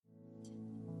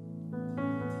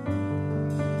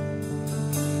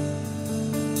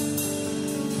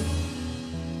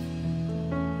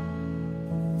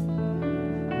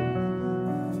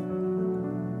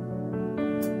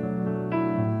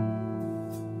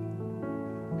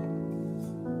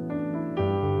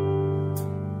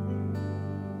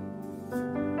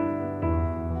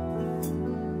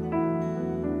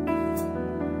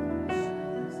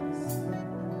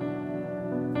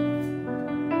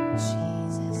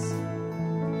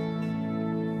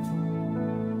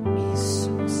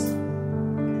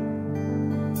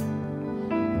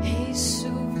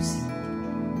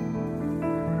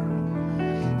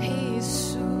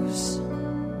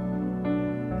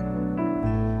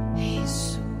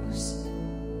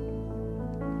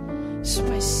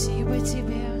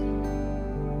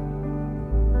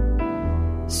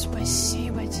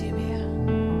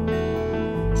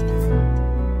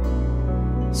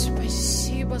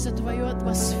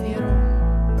атмосферу.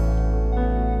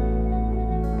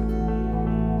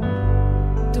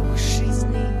 Дух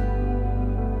жизни.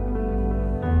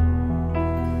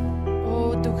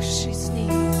 О, Дух жизни.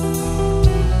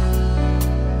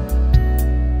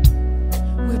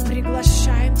 Мы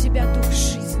приглашаем Тебя, Дух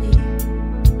жизни.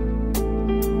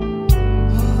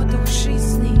 О, Дух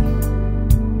жизни.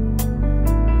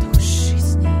 Дух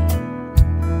жизни.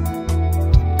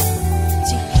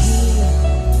 Тихий.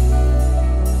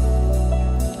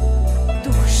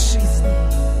 Дух жизни.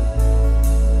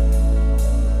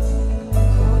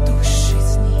 О, Дух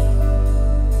жизни.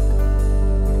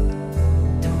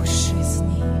 Дух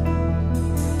жизни.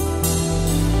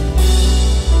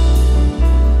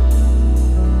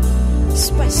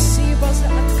 Спасибо за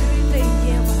открытое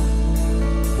небо.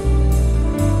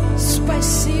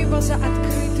 Спасибо за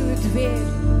открытую дверь.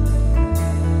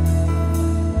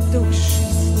 Дух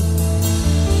жизни.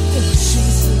 Дух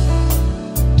жизни.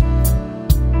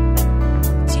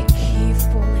 Тихий в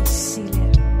полной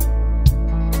силе.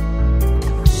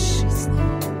 Дух жизни.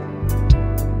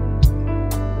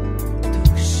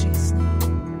 Дух жизни.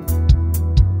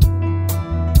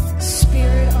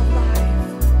 Spirit of life.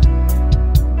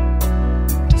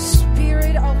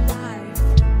 Spirit of life.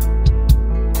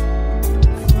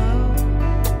 Flow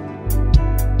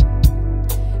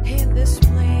in this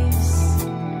place.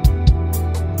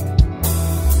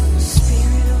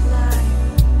 Spirit of life.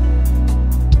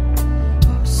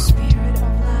 Oh, Spirit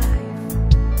of life.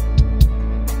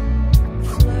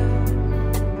 Flow.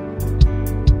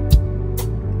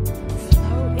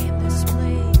 Flow in this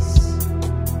place.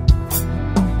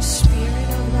 Spirit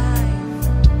of life.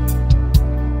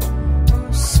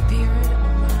 Oh, Spirit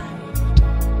of life.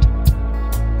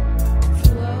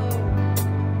 Flow.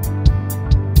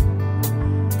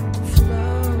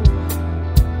 Flow.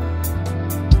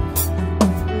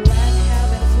 Let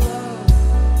heaven flow.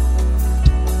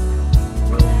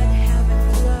 Let heaven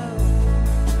flow.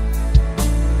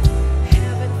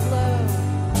 Heaven flow.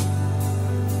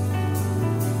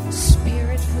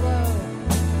 Spirit flow.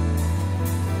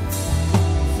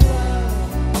 Flow.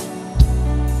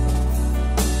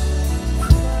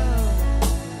 Flow.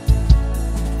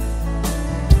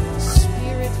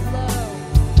 Spirit flow.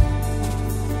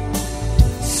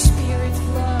 Spirit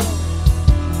flow.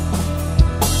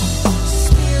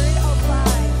 Spirit of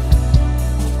life.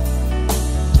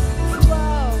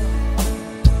 Flow.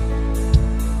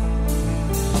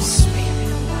 Spirit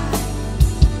of life.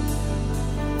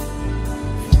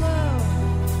 Flow.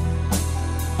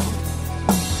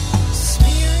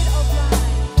 Spirit of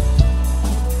life.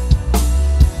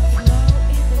 Flow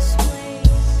in this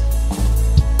place.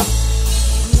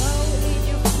 Flow in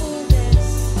your fullness.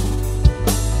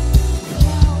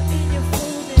 Flow in your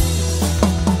fullness.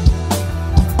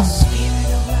 Spirit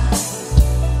of life.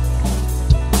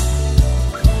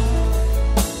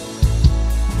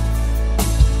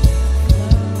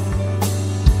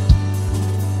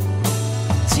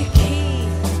 Теки,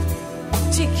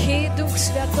 теки, Дух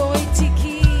Святой,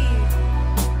 теки.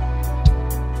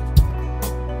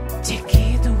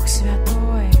 Теки, Дух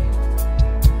Святой.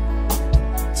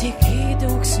 Теки,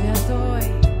 Дух Святой.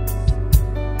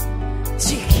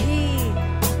 Теки,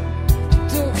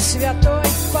 Дух Святой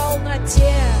в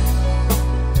полноте.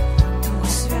 Дух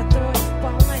Святой в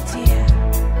полноте.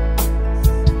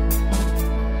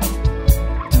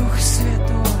 Дух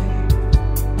Святой.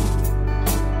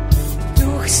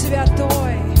 Дух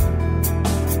Святой.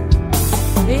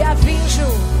 Я вижу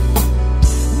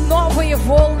новые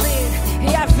волны.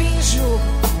 Я вижу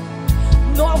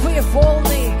новые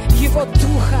волны Его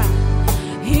Духа.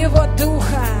 Его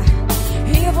Духа.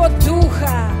 Его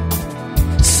Духа.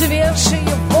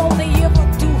 Свежие волны Его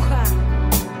Духа.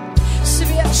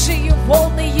 Свежие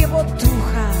волны Его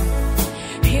Духа.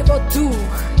 Его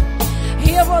Дух.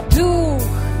 Его Дух.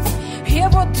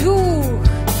 Его Дух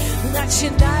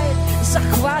начинает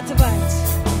захватывать.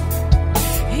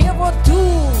 Его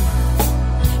Дух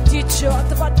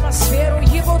течет в атмосферу.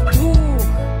 Его Дух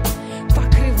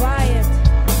покрывает,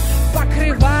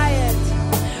 покрывает,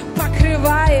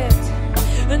 покрывает,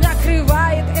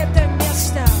 накрывает это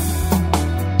место.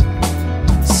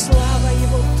 Слава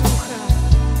Его Духа,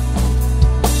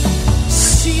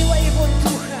 сила Его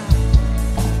Духа,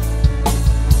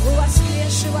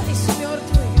 воскресшего из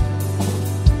мертвых,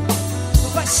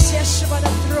 воссевшего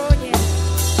на троне,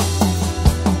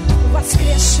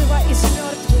 воскресшего из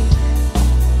мертвых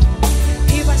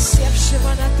и воссевшего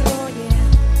на троне.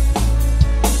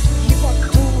 Его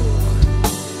Дух,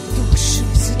 Дух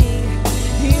жизни,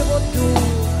 Его Дух,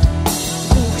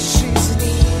 Дух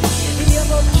жизни,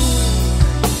 Его Дух,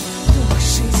 Дух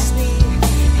жизни,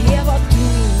 Его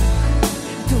Дух,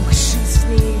 Дух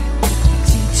жизни,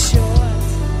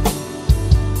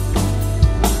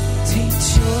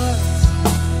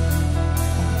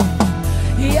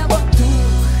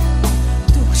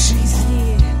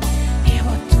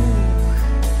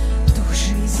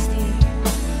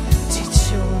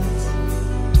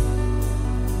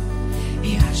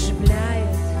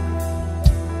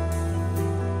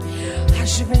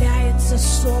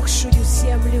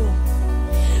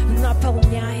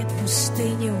 наполняет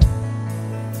пустыню.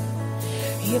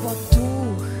 Его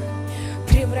дух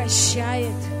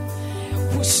превращает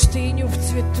пустыню в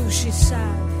цветущий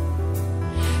сад.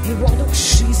 Его дух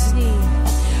жизни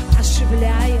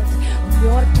оживляет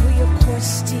мертвые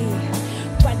кости,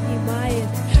 поднимает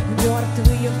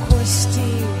мертвые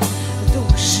кости.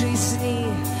 Дух жизни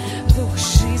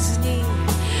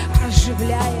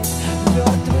оживляет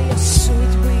мертвые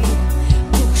судьбы.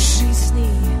 Дух жизни,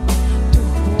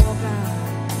 Дух Бога,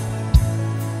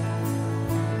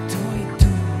 Твой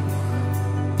Дух,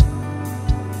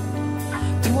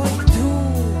 Твой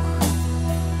Дух,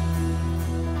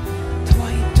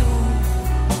 Твой Дух.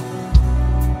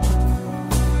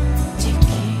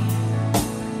 Теки,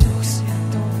 Дух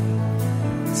Святой,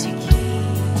 теки,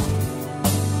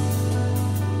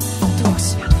 Дух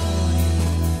Святой,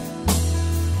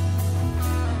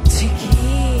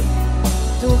 теки,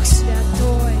 Дух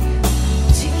Святой,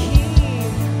 теки,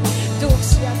 Дух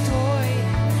Святой,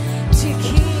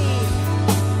 теки.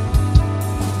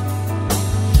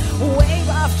 Wave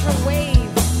after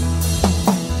wave,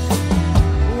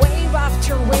 wave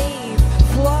after wave,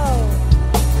 flow.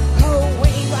 Oh,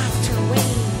 wave after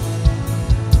wave,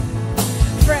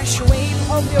 fresh wave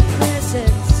of your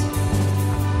presence,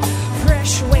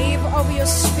 fresh wave of your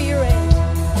spirit.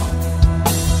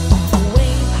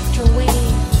 Wave after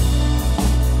wave,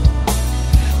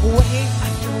 wave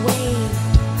after wave,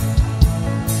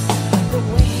 the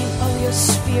wave of your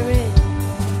spirit,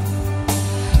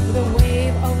 the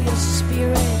wave of your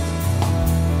spirit.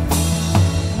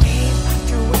 Wave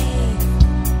after wave,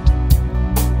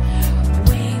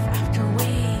 wave after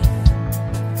wave,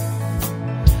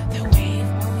 the wave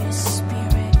of your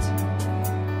spirit,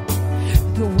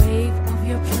 the wave of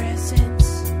your presence.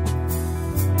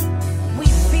 We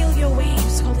feel your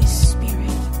waves, Holy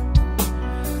Spirit.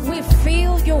 We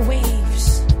feel your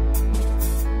waves.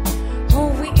 Oh,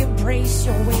 we embrace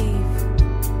your wave.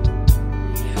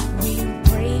 We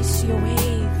embrace your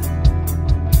wave.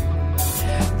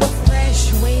 The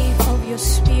fresh wave of your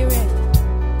spirit.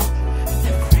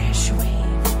 The fresh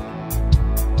wave.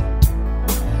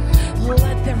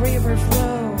 Let the river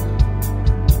flow.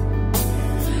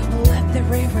 Let the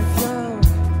river flow.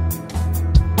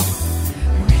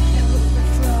 Let the river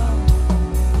flow.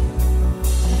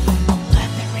 Let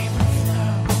the river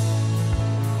flow.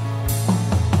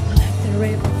 Let the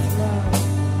river flow.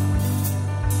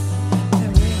 The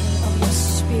river of your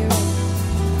spirit.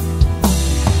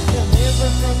 The river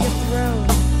from your throne.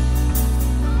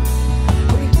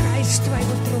 Река из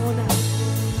твоего трона.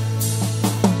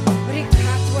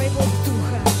 Река твоего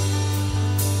духа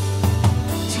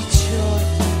течет.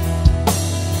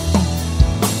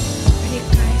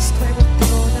 Река из твоего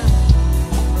трона.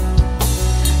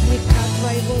 Река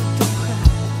твоего духа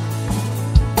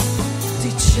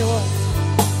течет,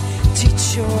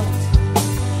 течет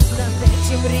над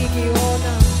этим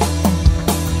регионом.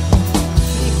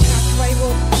 Река твоего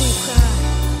духа,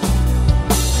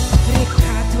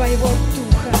 река твоего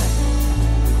духа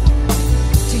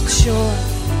течет,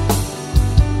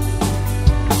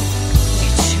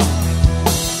 течет.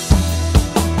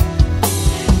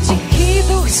 Теки,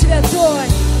 Дух Святой,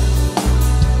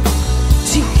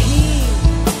 теки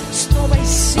с новой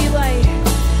силой,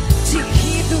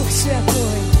 теки, Дух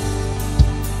Святой,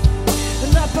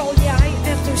 наполняй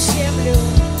эту землю.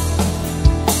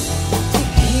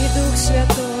 Теки, Дух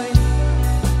Святой,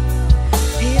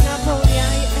 и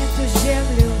наполняй эту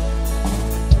землю,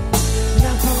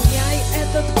 наполняй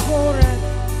этот город,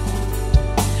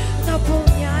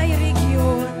 наполняй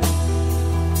регион.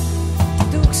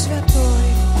 Дух Святой,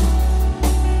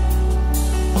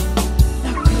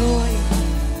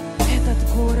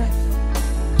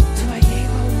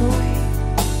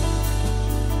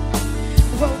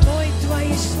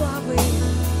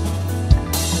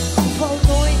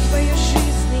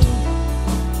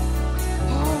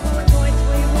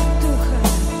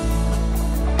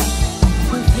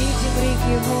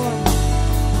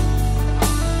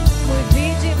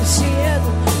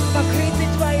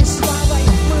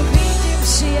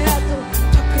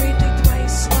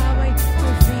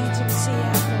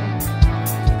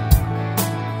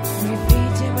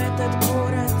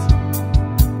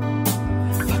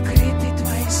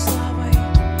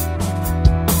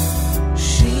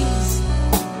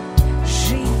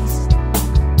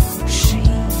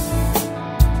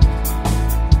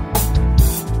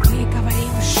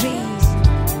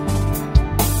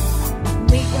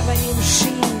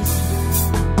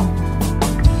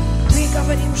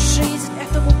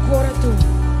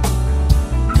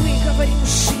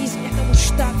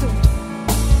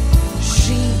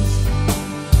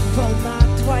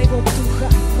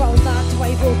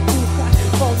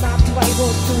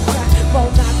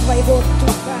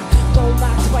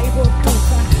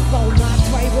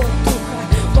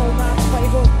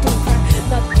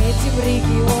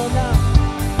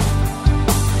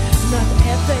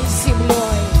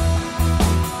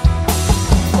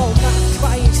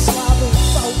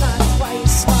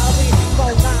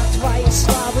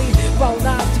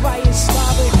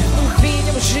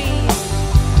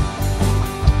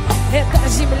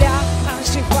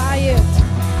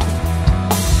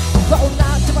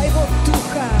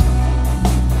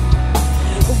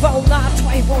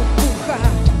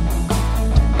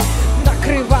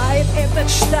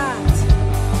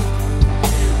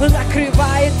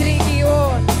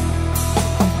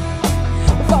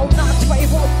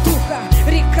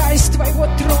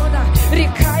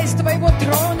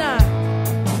 трона,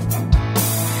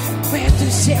 в эту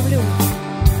землю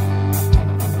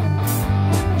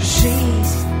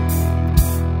жизнь.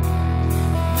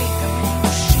 Мы говорим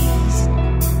жизнь.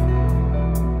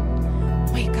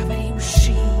 Мы говорим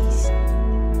жизнь.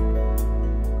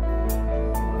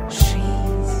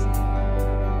 Жизнь.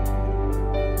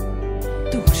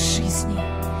 Дух жизни,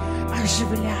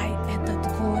 оживляй этот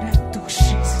город, дух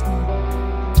жизни.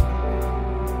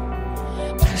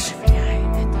 Оживляй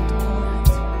этот город,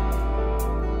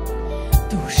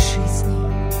 дух жизни.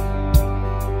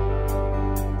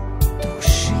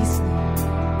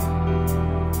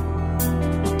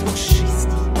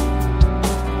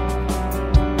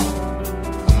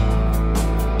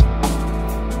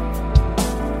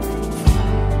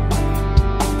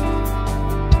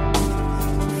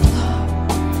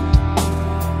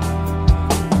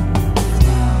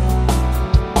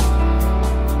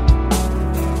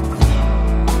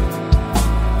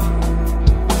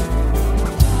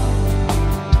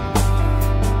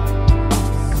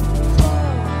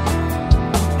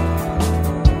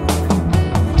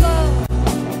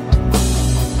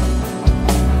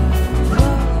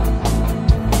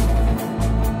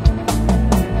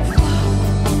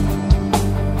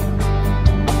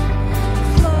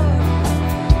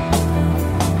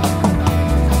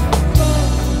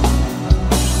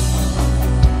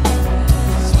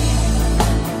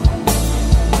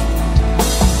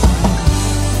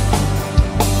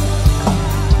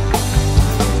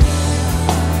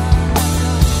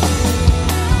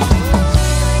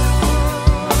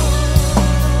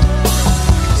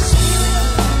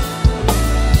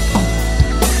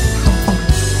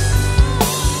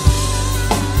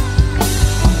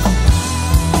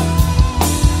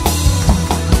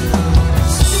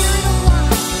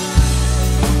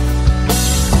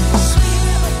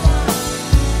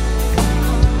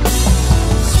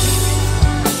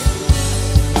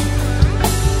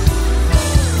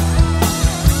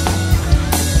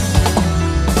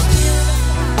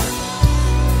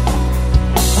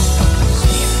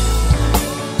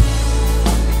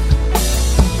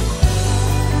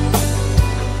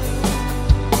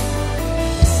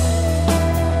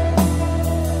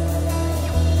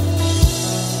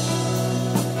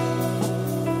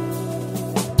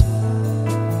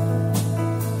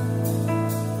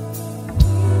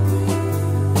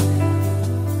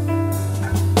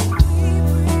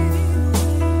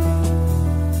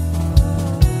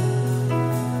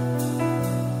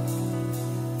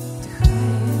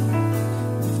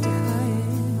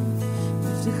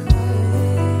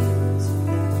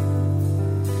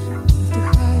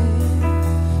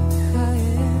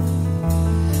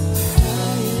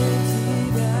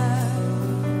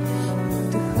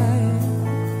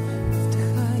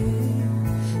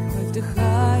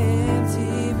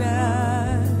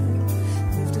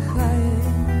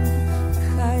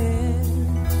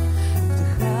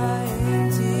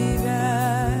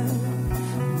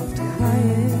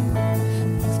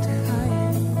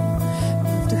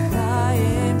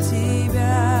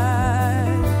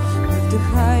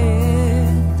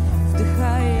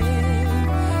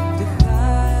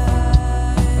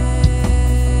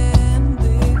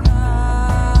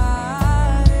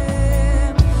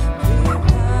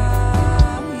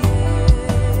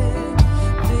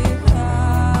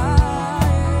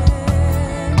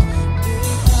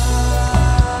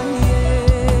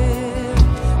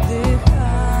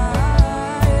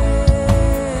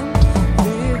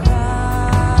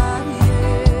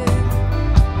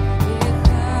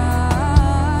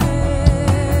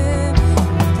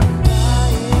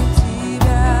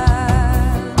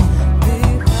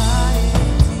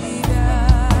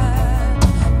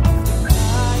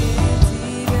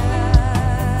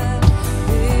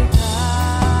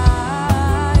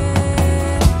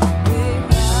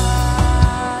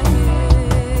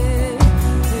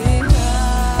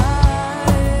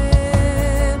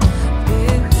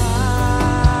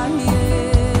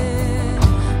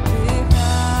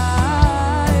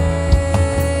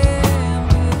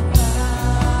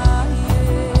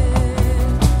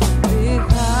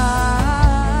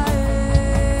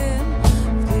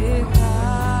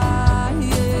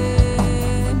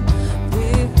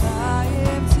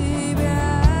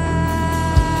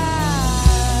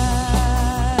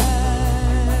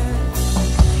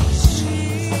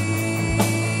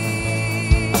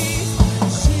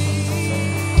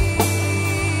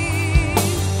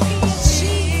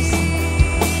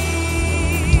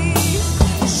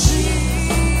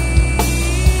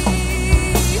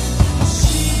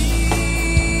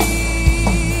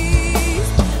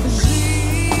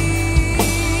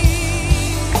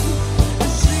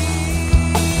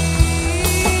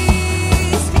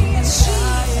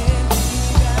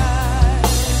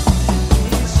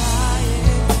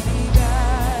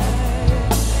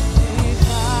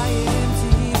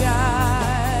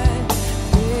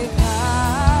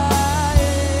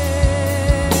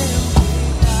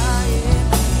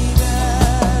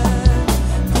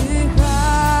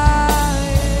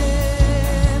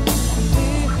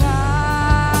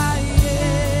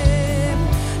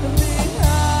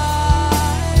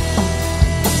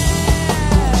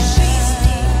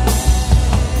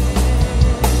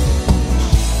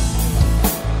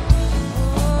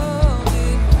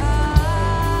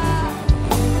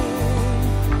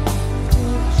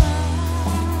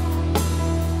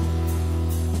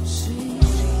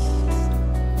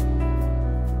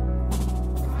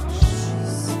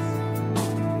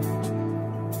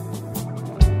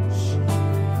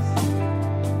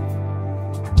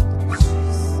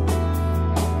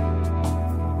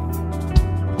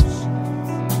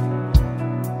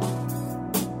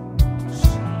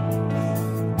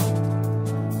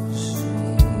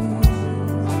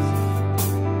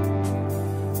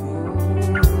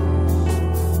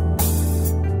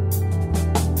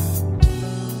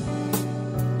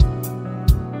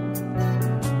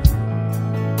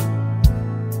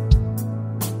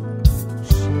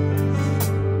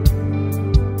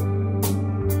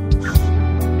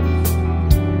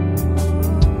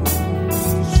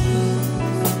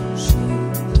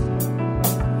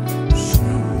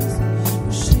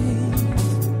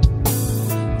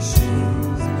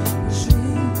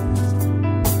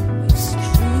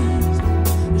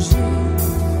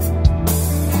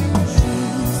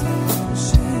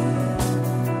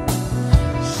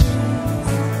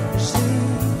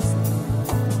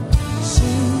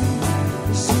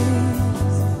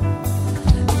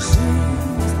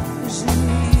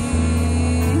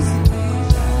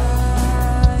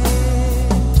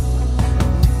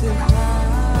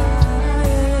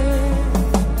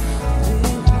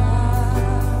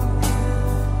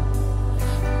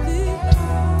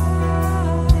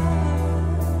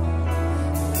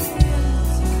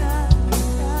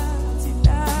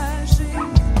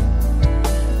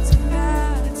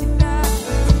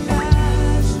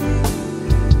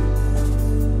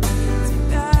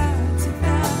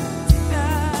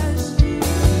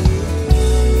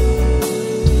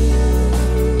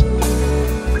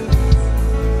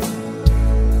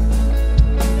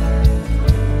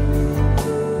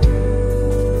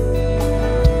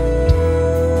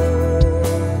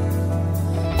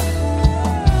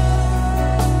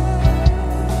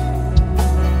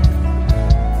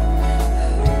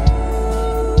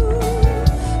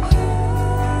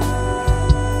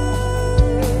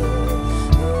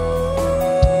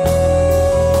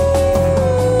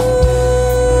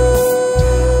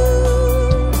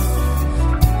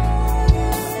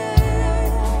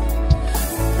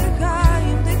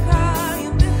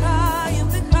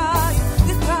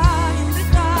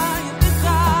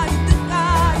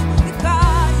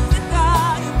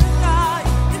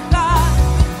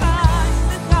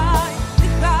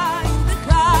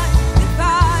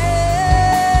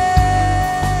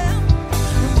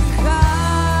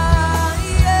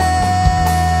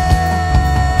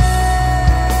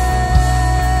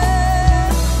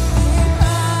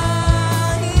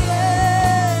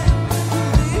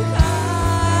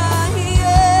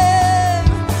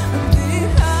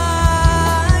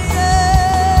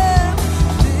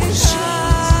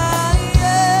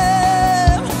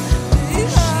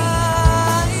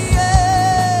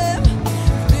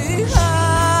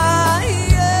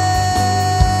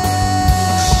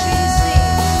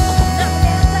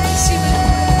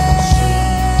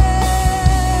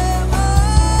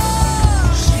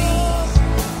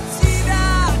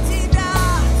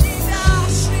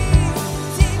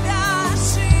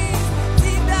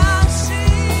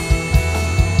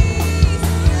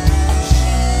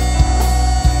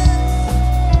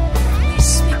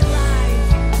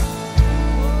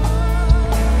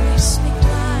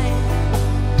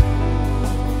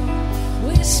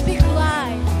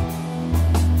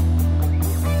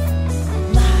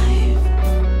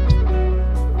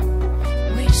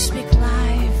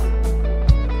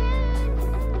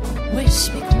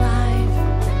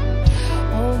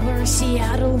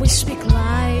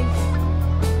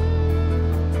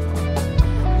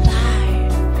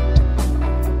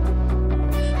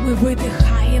 Мы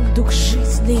выдыхаем дух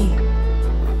жизни.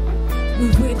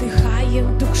 Мы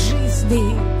выдыхаем дух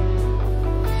жизни.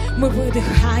 Мы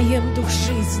выдыхаем дух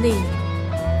жизни.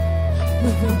 Мы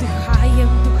выдыхаем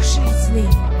дух жизни.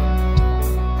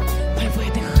 Мы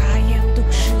выдыхаем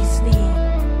дух жизни.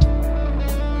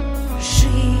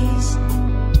 Жизнь,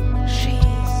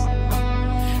 жизнь,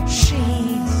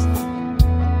 жизнь.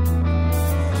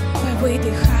 Мы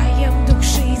выдыхаем дух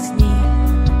жизни.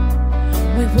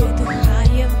 Мы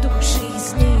выдыхаем дух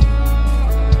жизни.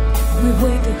 Мы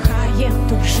выдыхаем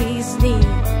дух жизни.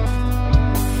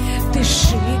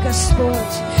 Дыши,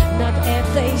 Господь, над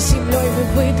этой землей. Мы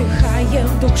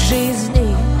выдыхаем дух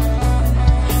жизни.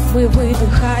 Мы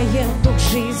выдыхаем дух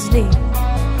жизни.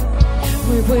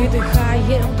 Мы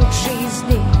выдыхаем дух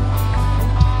жизни.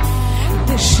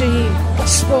 Дыши,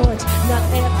 Господь, над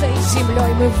этой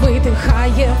землей. Мы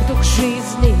выдыхаем дух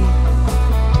жизни.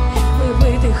 Мы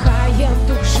выдыхаем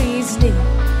дух жизни.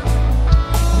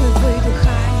 Мы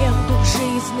выдыхаем дух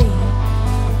жизни.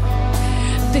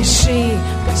 Дыши,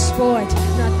 Господь,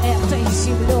 над этой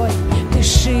землей.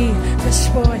 Дыши,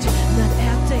 Господь, над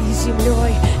этой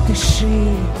землей.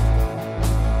 Дыши.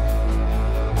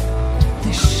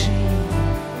 Дыши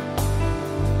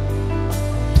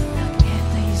над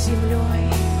этой землей.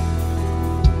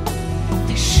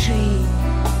 Дыши.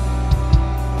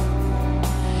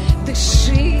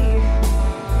 Дыши.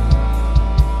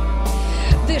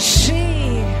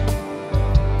 Дыши.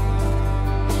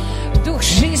 Дух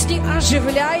жизни,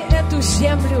 оживляй эту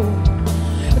землю.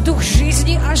 Дух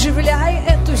жизни, оживляй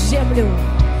эту землю.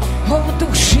 О,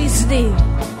 дух жизни,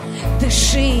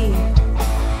 дыши,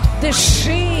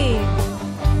 дыши.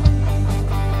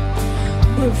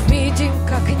 Мы видим,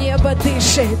 как небо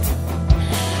дышит.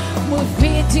 Мы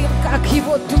видим, как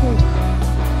его дух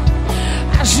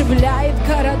оживляет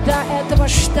города этого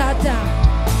штата,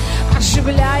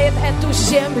 оживляет эту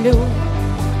землю,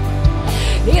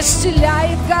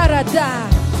 исцеляет города.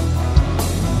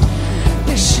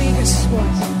 Дыши,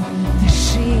 Господь,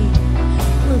 дыши.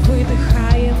 Мы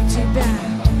выдыхаем Тебя.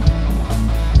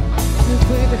 Мы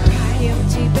выдыхаем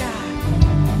Тебя.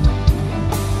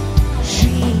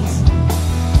 Жизнь,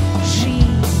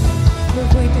 жизнь. Мы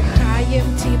выдыхаем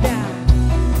Тебя.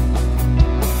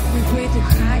 Мы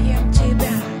выдыхаем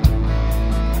Тебя.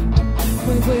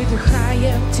 Мы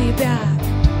выдыхаем Тебя.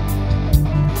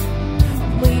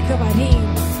 Мы говорим: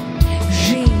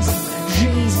 жизнь,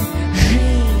 жизнь,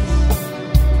 жизнь.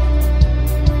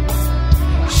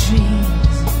 Жизнь.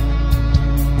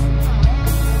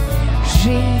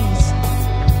 Жизнь.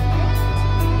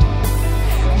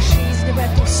 Жизнь в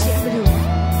эту землю.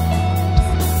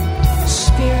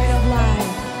 Spirit of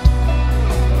life.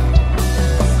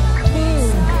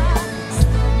 Move.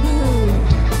 Move.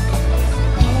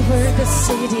 Over the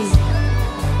city.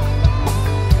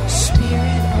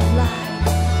 Spirit of life.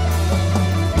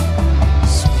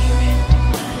 Spirit of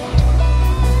life.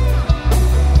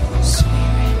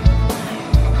 Spirit of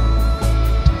life.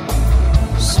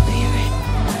 Spirit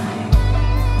of life.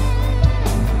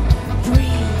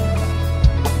 Breathe.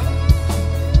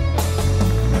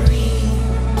 Breathe.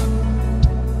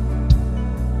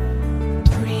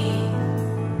 Breathe.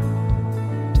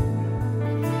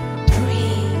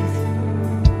 Breathe.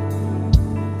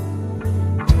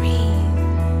 Breathe.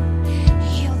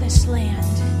 Heal this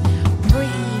land.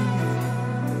 Breathe.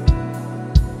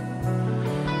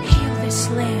 Heal this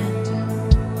land.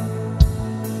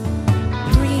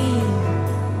 Breathe.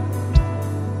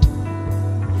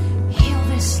 Heal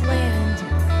this land.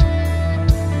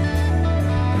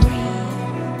 Breathe.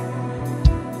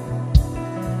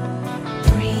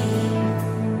 Breathe.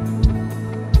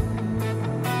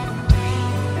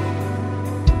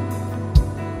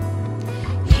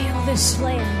 Heal this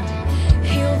land.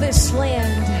 Heal this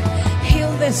land.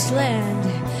 Heal this land.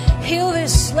 Heal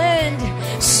this land.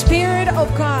 Spirit of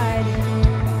God.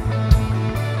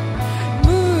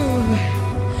 Move.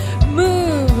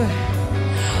 Move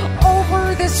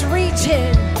over this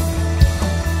region.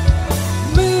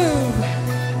 Move.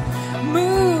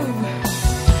 Move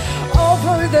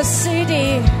over the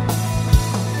city.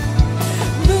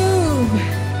 Move.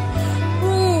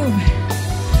 Move.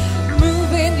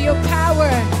 Move in your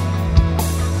power.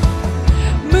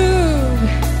 Move.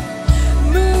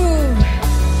 Move.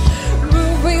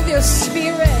 Move with your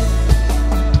spirit.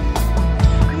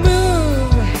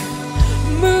 Move.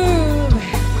 Move.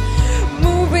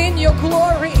 Move in your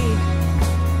glory.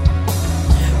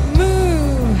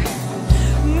 Move.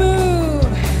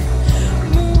 Move.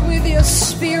 Move with your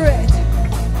spirit.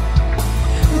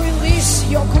 Release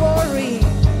your glory.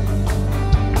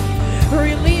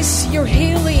 Release your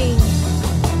healing.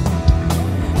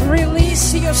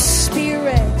 Release your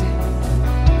spirit.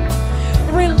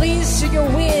 release your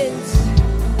winds,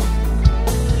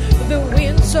 the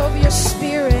winds of your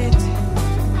spirit,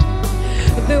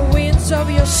 the winds of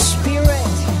your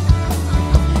spirit,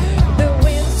 the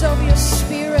winds of your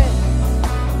spirit,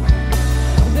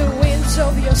 the winds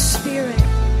of your spirit.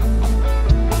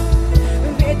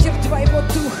 Ветер Твоего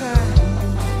Духа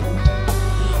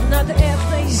над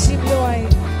этой землей.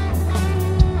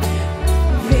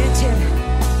 Ветер,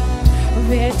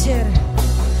 ветер,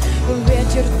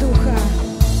 ветер Духа.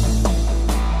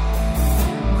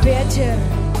 Ветер,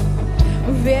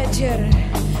 ветер,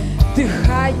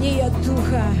 дыхание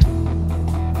Духа.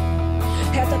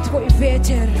 Это Твой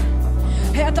ветер,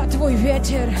 это Твой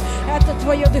ветер, это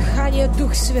Твое дыхание,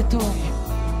 Дух Святой.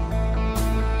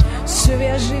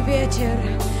 Свежий ветер,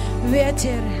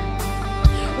 ветер,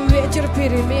 ветер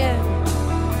перемен,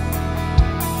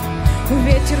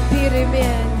 ветер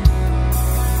перемен,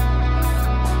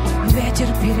 ветер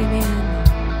перемен.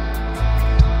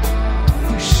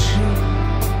 Дыши,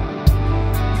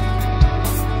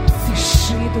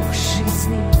 дыши, Дух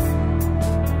жизни,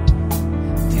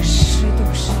 дыши,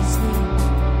 Дух жизни,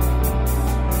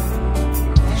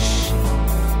 дыши,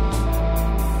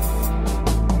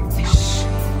 дыши,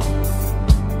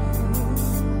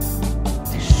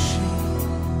 дыши.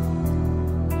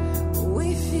 We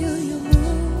feel you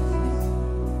moving.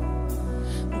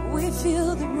 We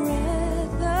feel the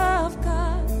breath of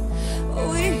God.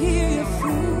 We hear your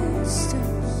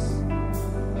footsteps.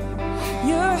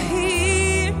 You're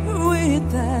here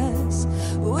with us.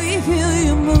 We feel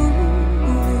you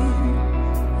moving.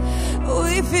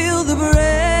 We feel the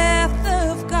breath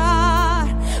of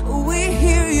God. We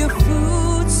hear your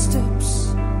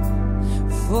footsteps.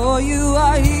 For you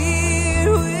are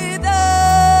here with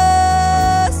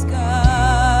us, God.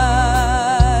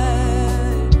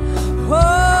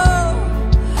 Oh,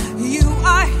 you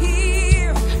are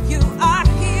here. You are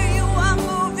here. You are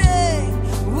moving.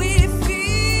 We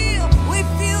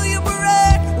feel your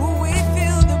breath. We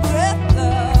feel the breath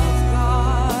of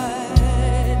God.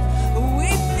 We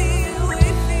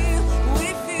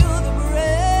feel the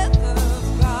breath of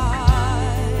God.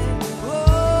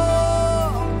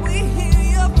 Oh, we hear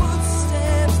your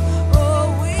footsteps. Oh,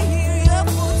 we hear your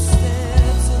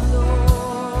footsteps, Lord.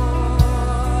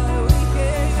 We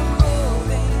hear you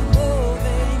moving,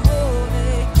 moving,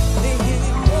 moving. We hear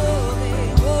you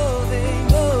moving, moving,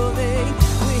 moving.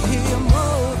 We hear you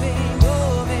moving,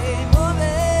 moving,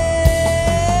 moving.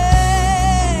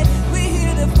 We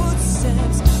hear the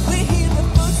footsteps. We hear the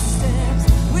footsteps.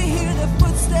 We hear the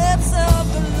footsteps of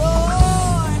the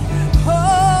Lord.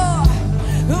 Oh,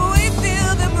 we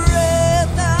feel the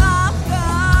breath of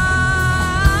God.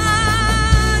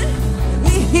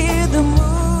 We hear the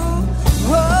move.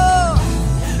 Whoa,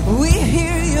 we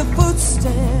hear your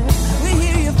footsteps. We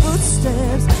hear your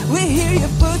footsteps. We hear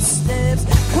your footsteps.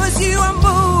 'Cause you are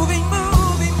moving,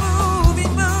 moving,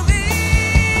 moving, moving.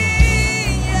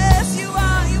 Yes, you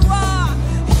are, you are.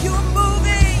 You're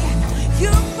moving,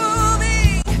 you're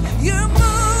moving, you're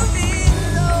moving,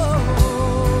 Lord.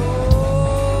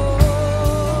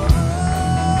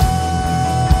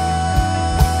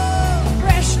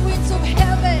 Fresh winds of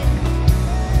heaven,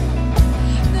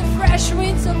 the fresh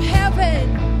winds of heaven,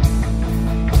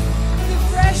 the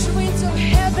fresh winds of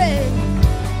heaven,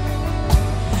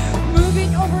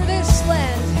 moving over this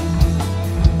land.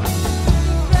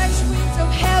 The fresh winds of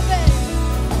heaven,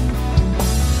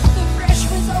 the fresh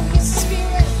winds of His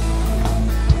Spirit,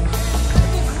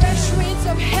 the fresh winds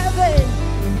of heaven,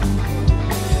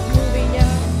 moving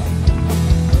up,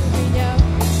 moving up.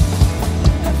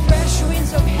 The fresh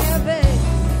winds of heaven,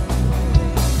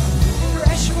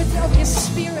 fresh winds of His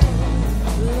Spirit,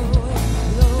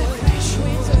 the fresh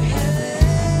winds of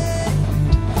heaven,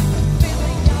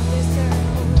 filling up this earth.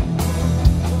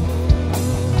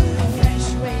 Fresh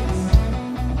winds,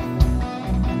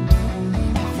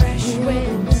 fresh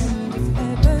winds.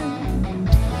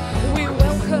 We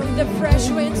welcome the fresh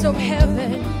winds of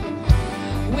heaven.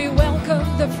 We welcome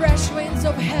the fresh winds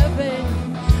of heaven.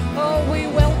 Oh, we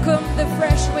welcome the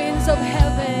fresh winds of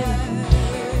heaven.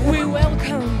 We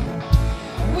welcome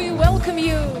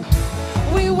you.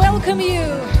 We welcome you.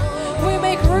 We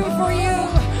make room for you.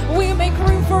 We make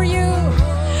room for you.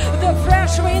 The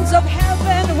fresh winds of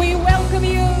heaven, we welcome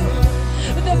you.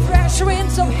 The fresh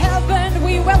winds of heaven,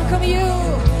 we welcome you.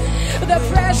 The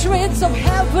fresh winds of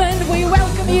heaven, we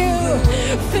welcome you.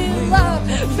 Fill up,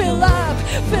 fill up,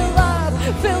 fill up,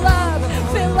 fill up,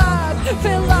 fill up,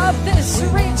 fill up this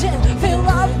region, fill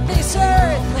up this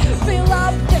earth, fill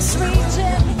up this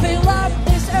region, fill up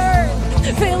this earth,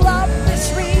 fill up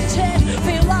this region,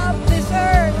 fill up this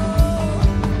earth.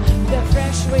 The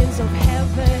fresh winds of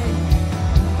heaven,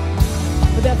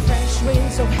 the fresh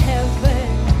winds of heaven.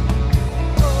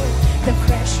 Oh, the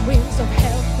fresh winds of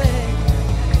heaven.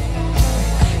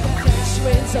 The fresh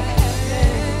winds of heaven.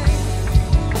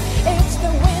 It's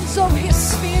the winds of His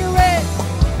Spirit.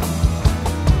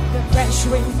 The fresh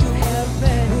winds of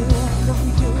heaven. We welcome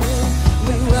you in.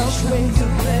 We welcome you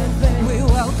in. We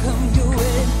welcome you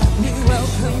in. We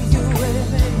welcome you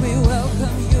in.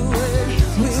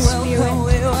 We welcome,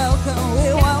 we welcome, we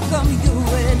welcome you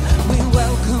in. We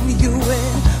welcome you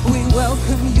in. We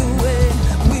welcome you in.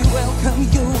 We welcome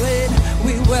you in.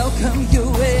 We welcome you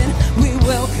in. We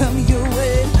welcome you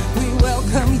in. We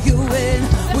welcome you in.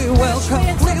 We welcome,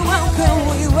 we welcome,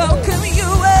 we welcome you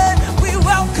in. We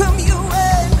welcome you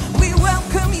in. We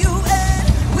welcome you in.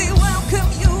 We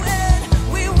welcome you in.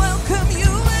 We welcome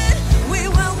you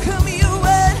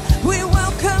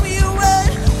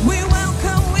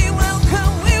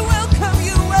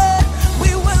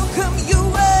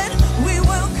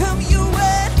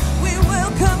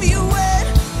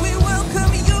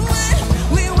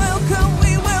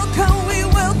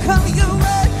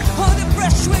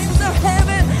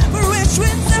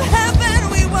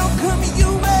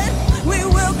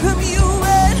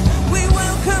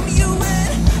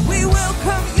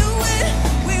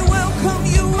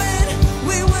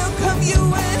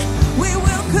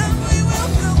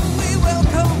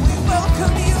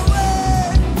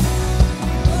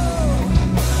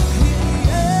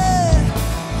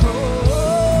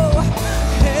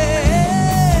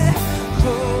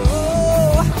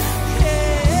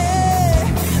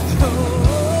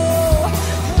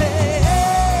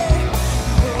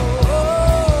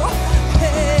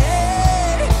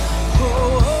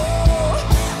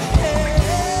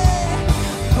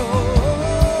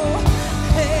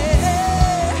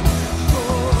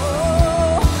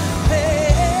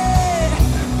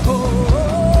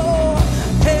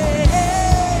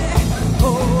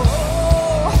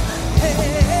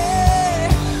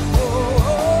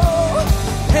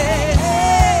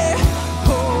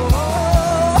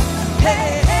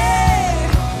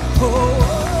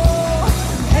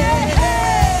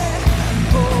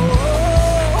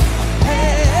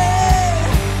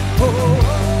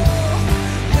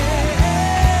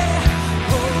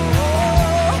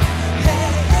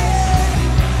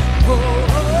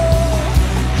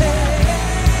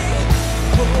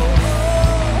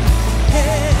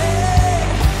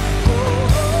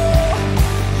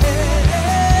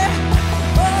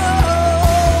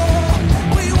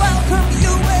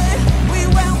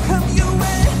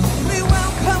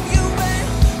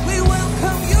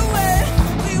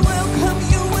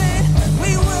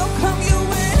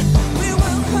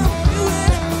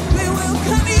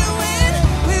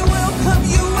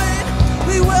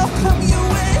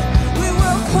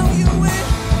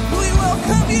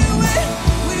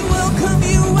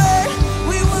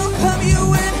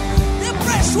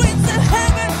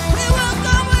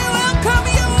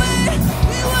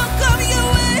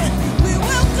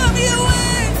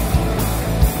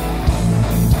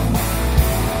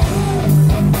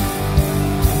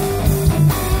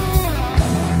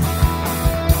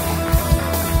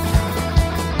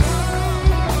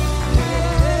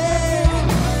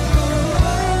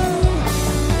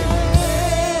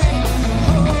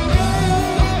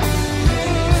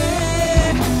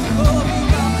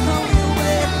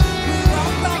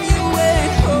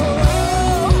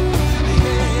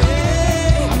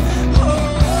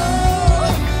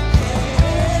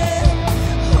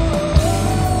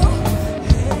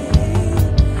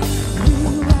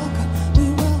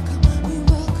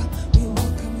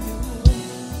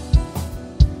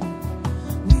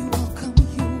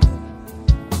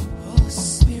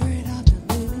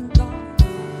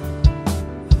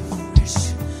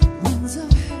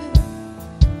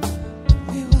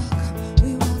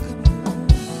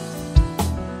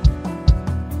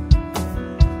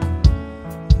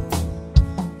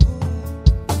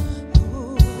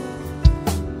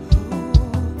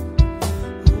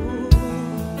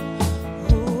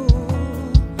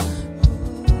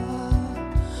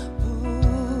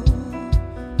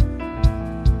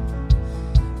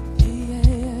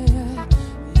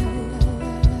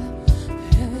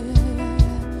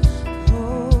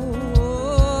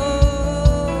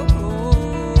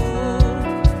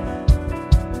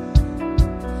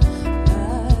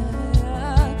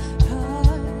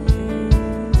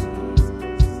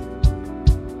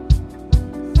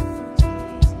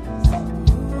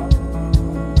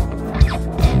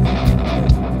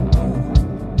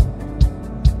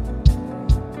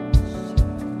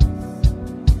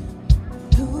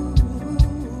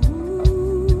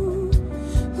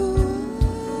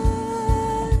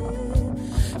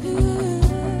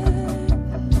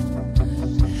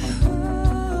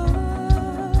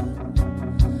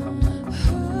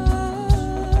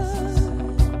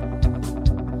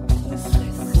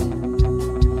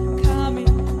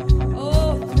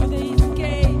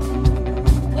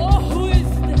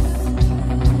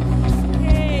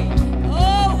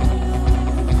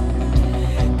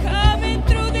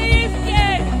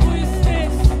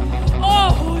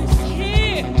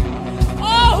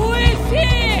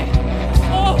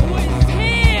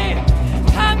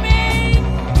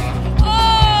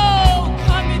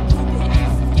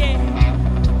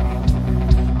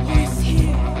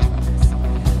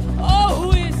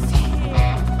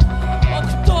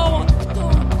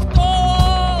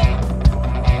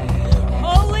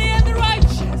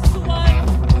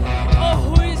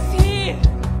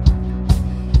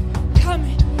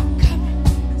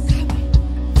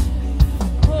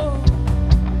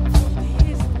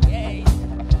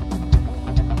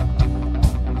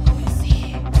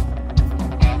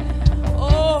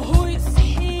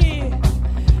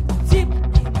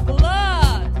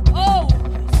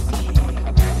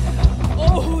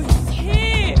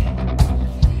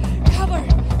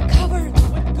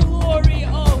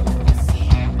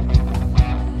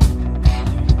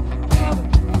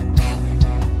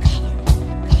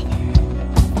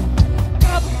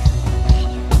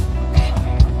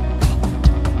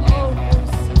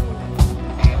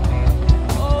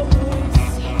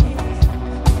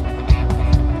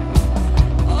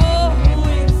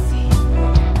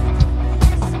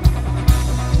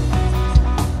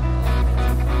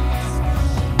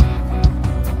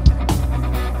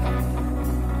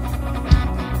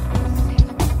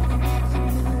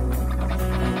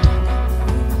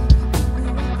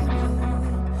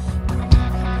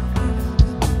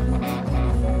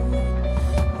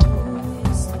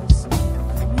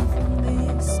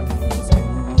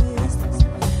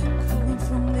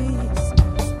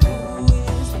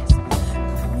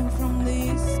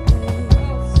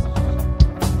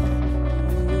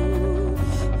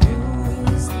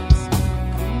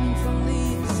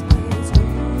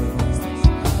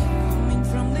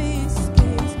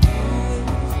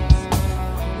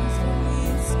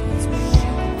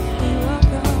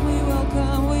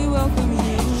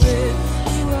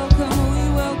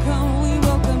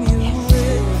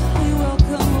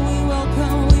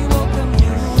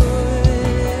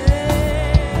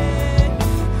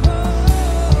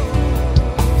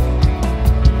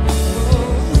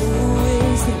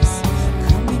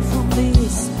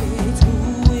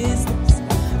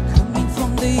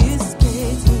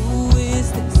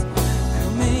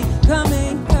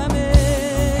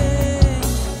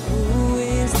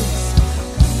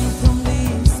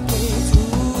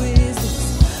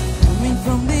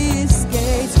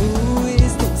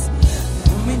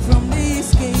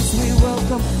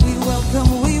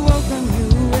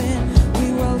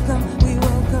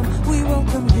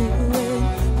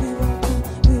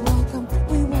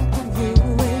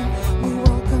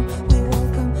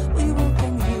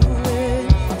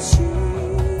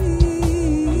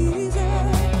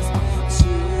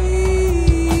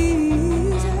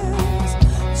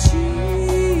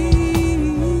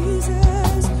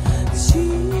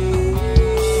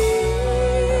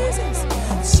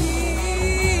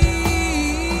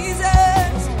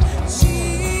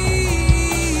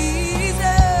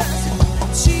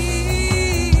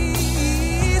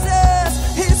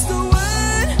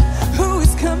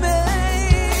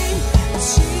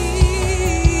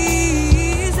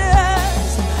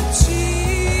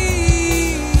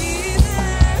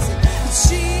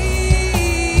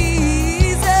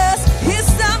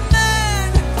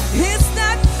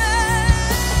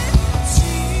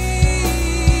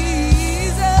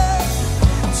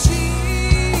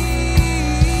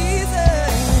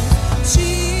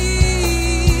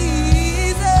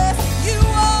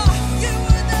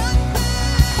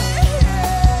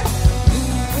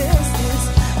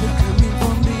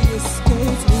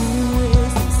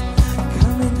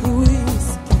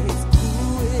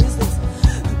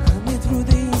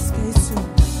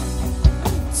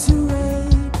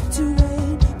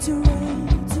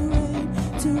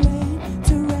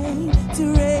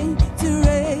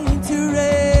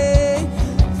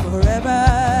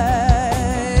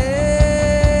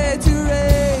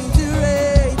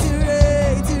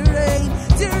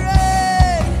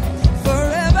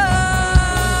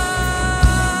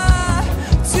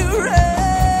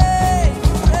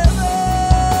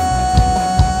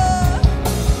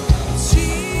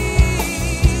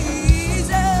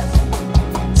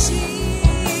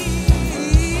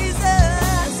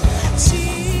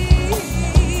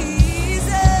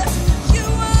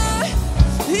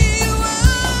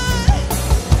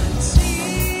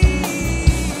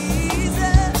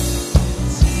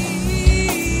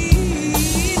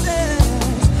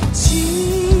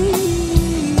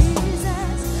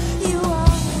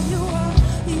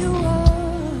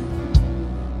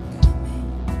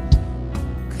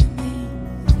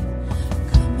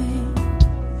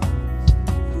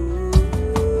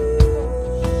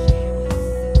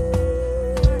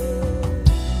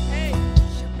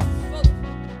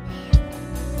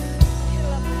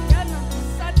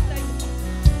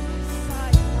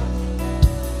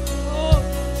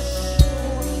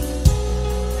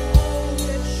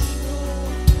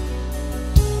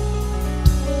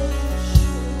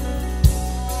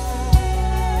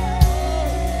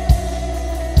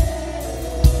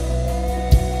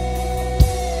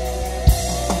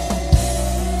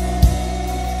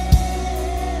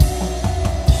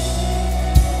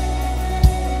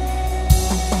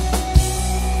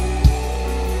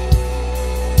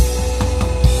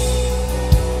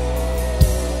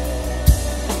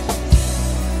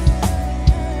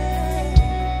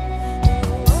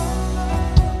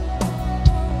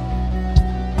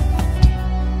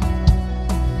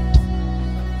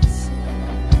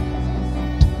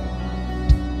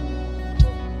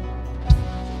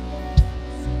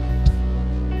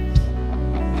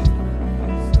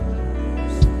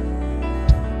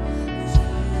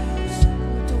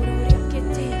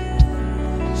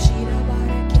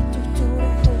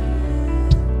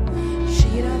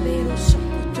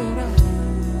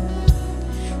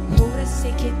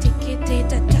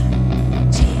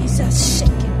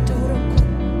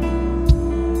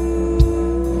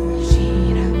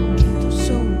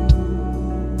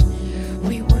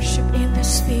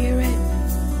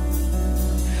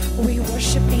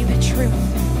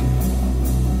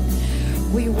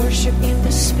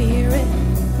Spirit,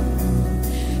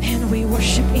 and we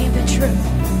worship in the truth.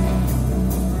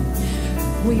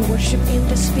 We worship in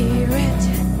the Spirit.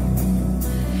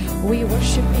 We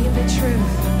worship in the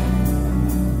truth.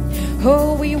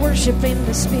 Oh, we worship in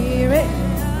the Spirit,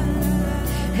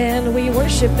 and we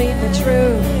worship in the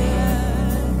truth.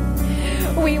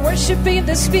 We worship in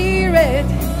the Spirit,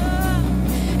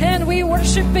 and we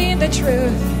worship in the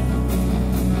truth.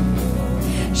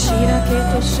 Shira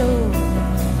keto so,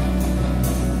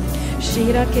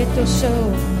 shira keto so,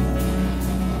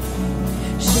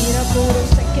 shira puro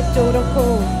seketoro,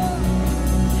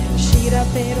 shira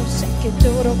pero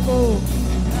seketoro,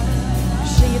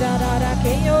 shira rara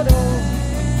que lloro,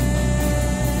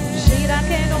 shira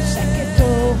que no seketo.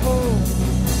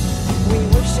 We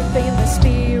worship in the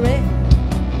Spirit.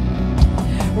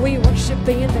 We worship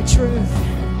in the truth,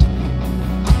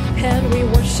 and we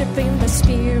worship in the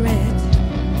Spirit,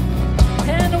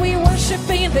 and we worship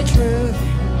in the truth.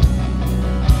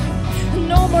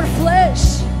 No more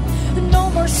flesh, no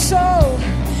more soul,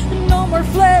 no more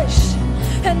flesh,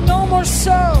 and no more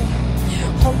soul.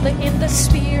 Only in the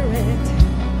Spirit,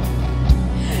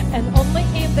 and only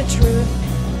in the truth.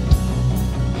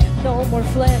 No more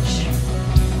flesh,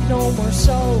 no more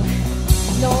soul,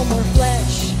 no more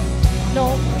flesh.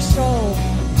 No more soul,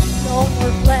 no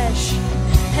more flesh,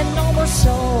 and no more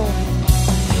soul.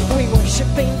 We worship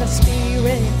in the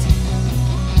Spirit.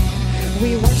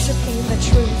 We worship in the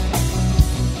truth.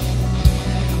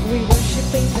 We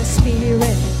worship in the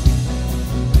Spirit,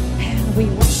 and we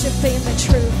worship in the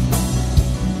truth.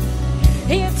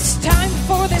 It's time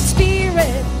for the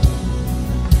Spirit.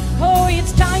 Oh,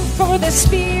 it's time for the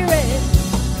Spirit.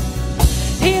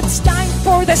 It's time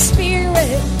for the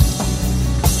Spirit.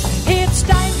 It's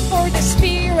time for the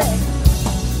Spirit.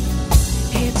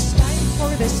 It's time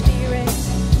for the Spirit.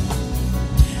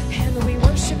 And we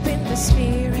worship in the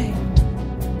Spirit.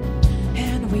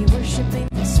 And we worship in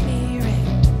the Spirit.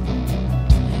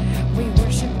 We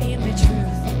worship in the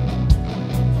truth.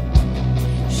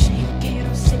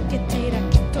 Shakero seketera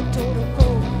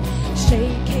kitotoroko.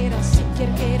 Shakero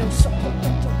sekerkero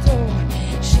sokotototo.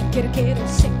 Shikirkero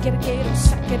sekerkero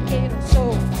sakerkero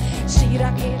so.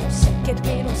 Shirakero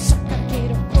sekerkero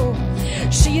sakerkero ko.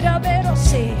 Shirabero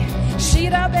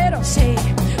se.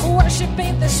 Worship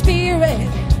in the Spirit.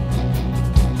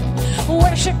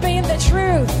 Worship in the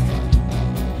truth.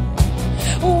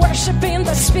 Worship in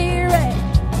the Spirit.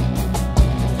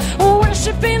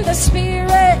 Worship in the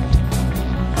Spirit.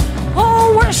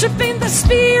 Oh, worship in the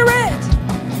Spirit.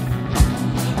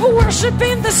 Worship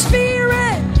in the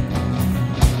Spirit.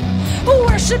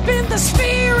 Worship in the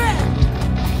Spirit.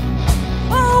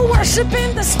 Oh, worship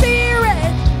in the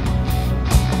Spirit.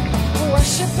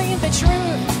 Worship in the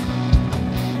truth.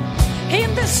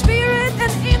 In the Spirit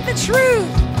and in the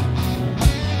truth.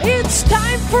 It's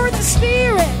time for the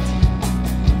Spirit.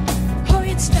 Oh,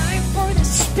 it's time for the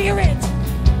Spirit.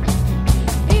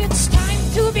 It's time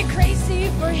to be crazy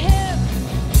for Him.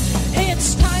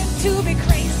 It's time to be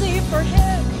crazy for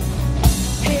Him.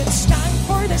 It's time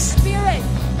for the Spirit.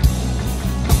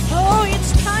 Oh,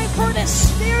 it's time for the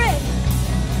Spirit.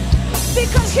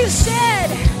 Because He said,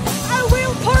 I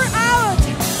will pour out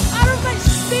of my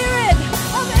Spirit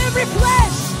on every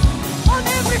flesh, on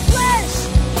every flesh,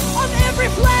 on every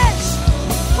flesh,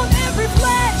 on every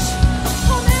flesh,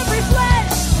 on every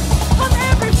flesh, on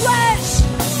every flesh.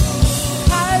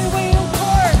 I will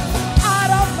pour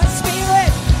out of my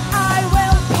Spirit. I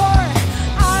will pour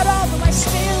out of my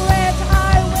Spirit.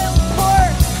 I will pour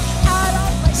out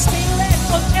of my Spirit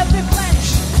on every flesh,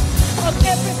 on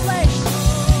every flesh.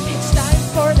 It's time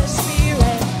for the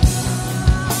Spirit.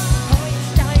 Oh,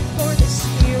 it's time for the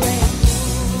Spirit.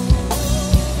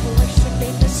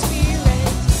 Worshiping the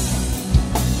Spirit.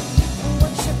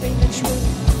 Worshiping the truth.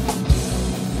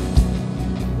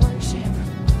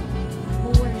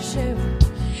 Worship.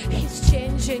 He's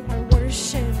changing our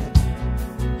worship.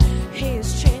 He's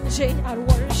changing our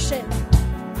worship.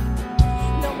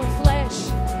 No more flesh.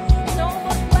 No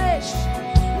more flesh.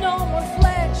 No more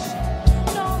flesh.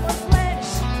 No more flesh.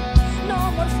 No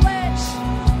more flesh.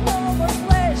 No more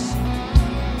flesh.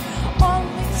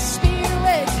 Only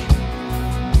Spirit.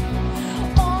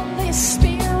 Only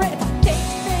Spirit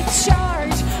takes the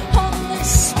charge. Only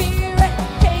Spirit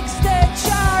takes the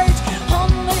charge.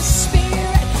 Only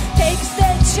Spirit takes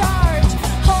the charge.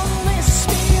 Only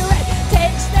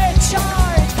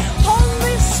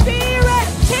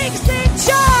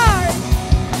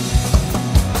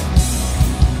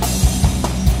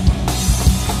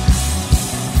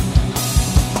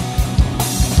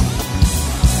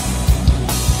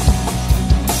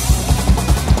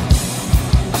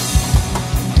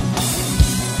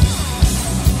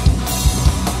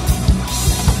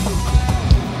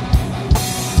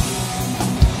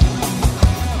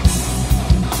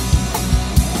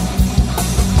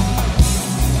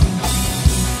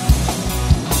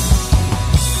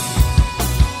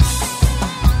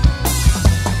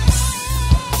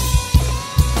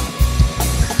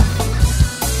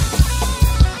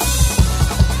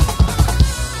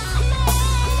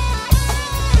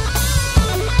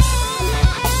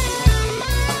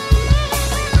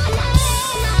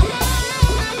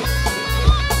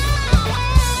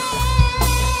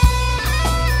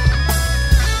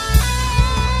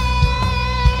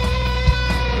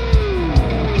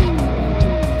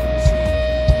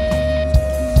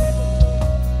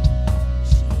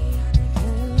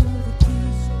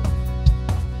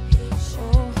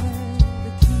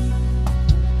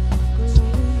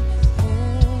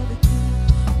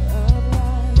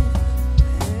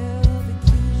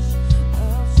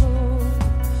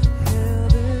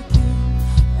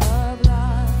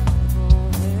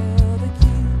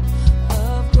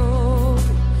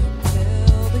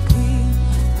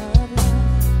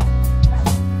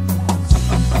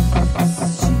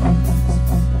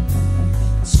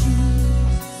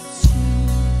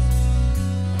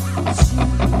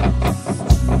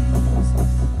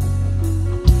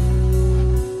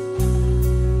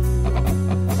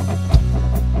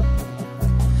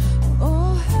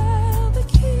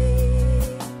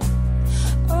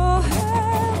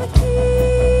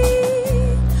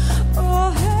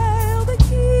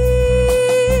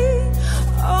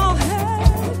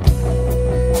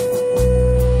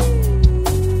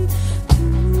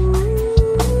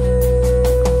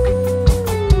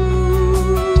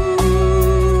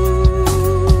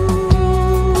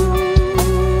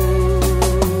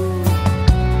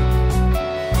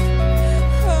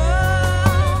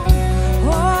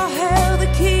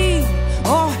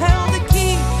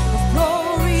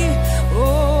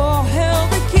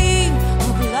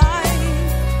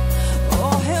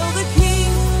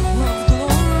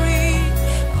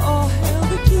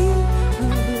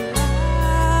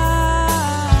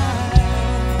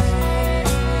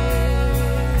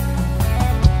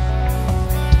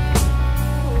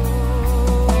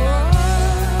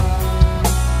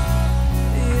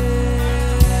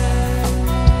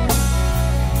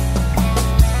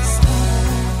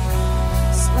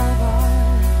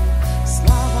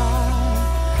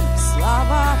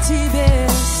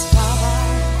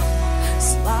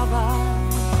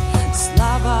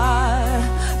Слава,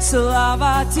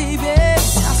 слава тебе,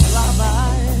 вся слава,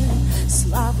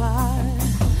 слава,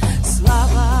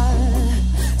 слава,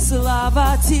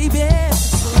 слава тебе,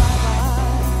 слава,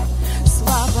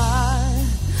 слава,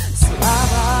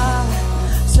 слава,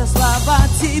 вся слава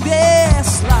тебе,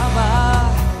 слава,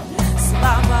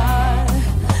 слава,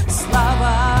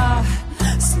 слава,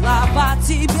 слава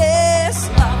тебе,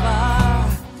 слава,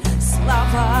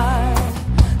 слава,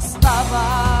 слава,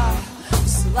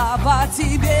 слава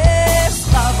тебе,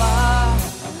 слава,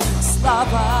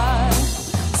 слава,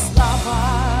 слава,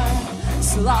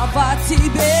 слава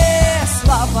тебе,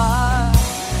 слава,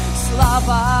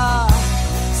 слава,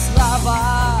 слава,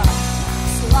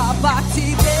 слава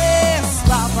тебе,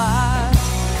 слава,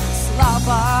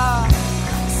 слава,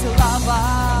 слава,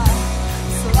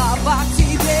 слава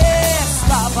тебе,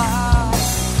 слава,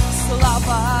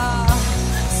 слава,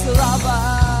 слава,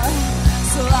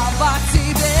 слава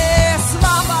тебе,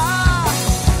 слава,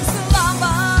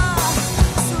 слава,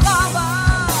 слава,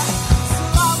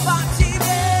 слава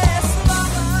тебе,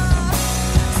 слава,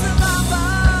 слава,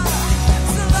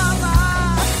 слава,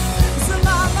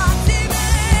 слава тебе,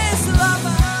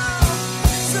 слава,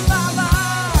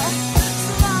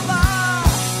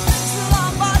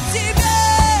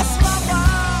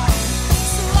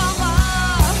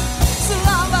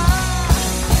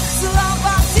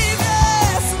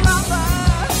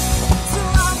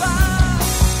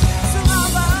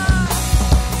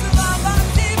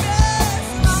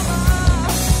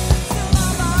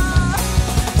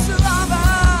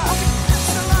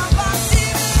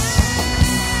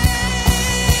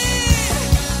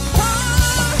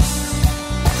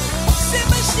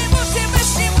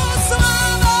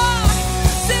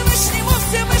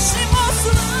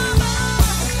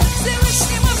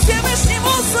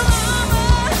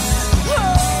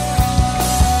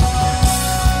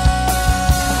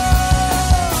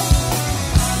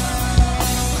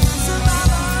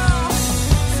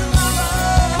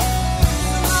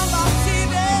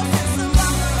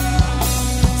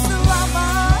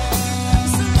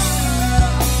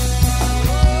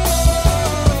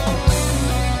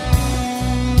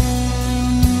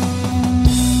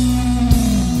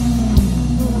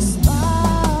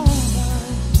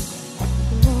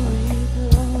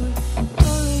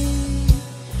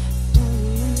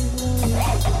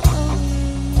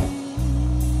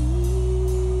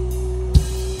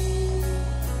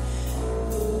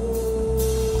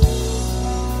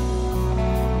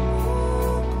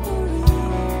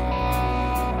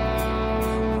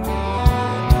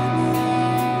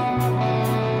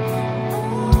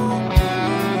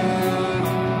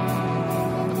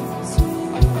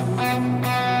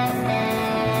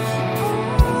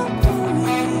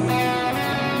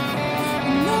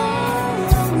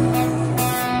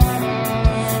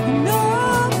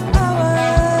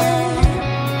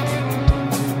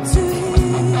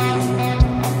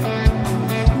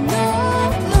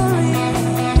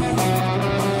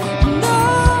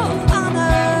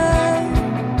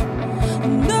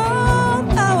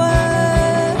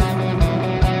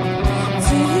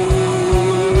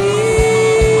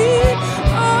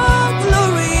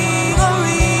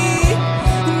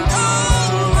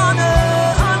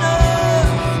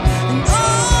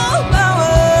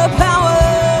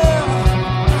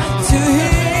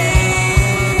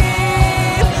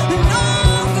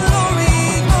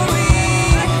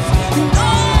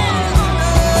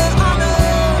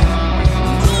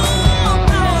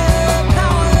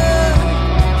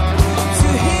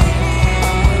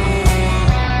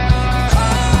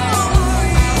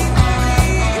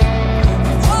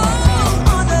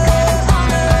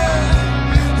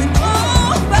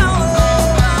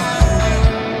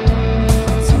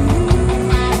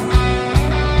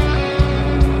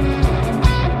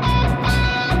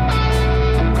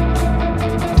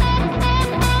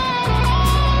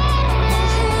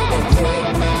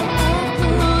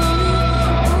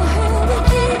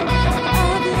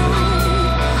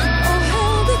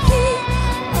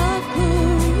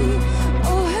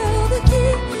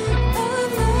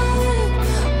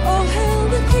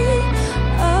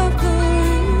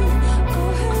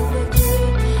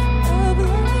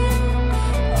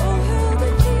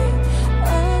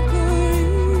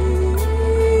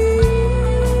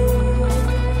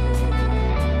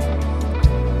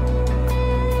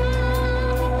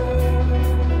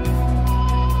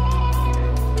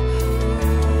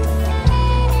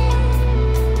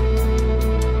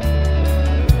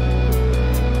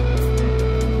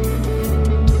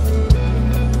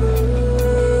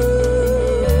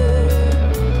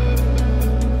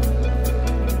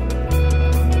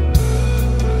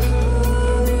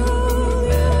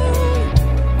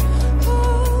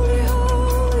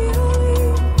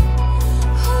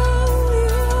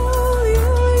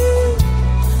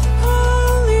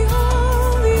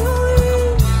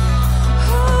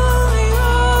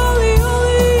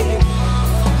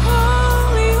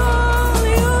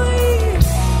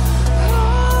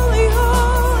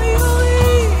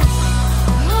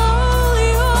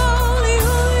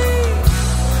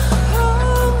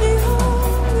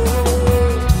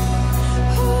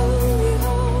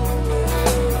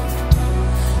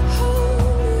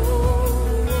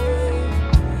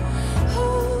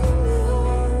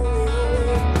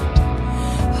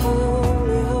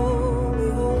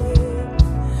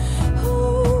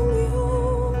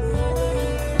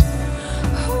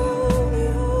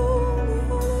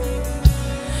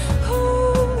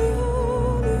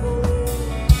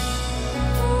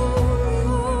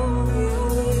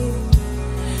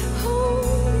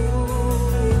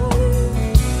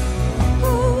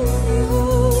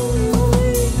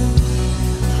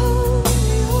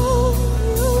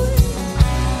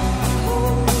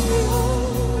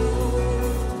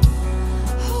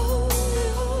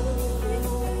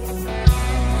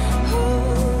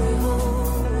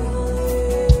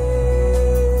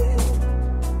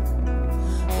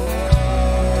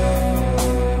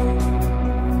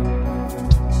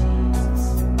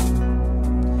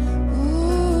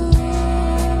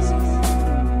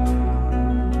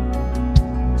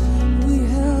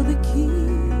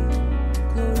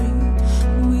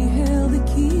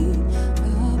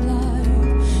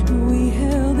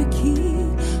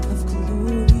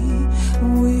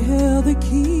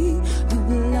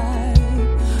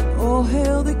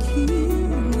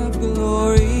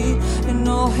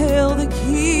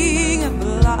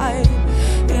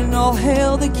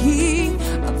 the King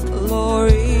of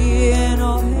glory and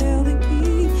all hail the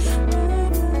King.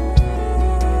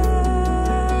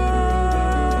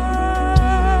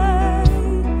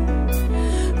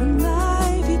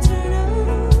 Life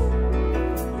eternal,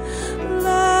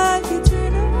 life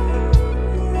eternal,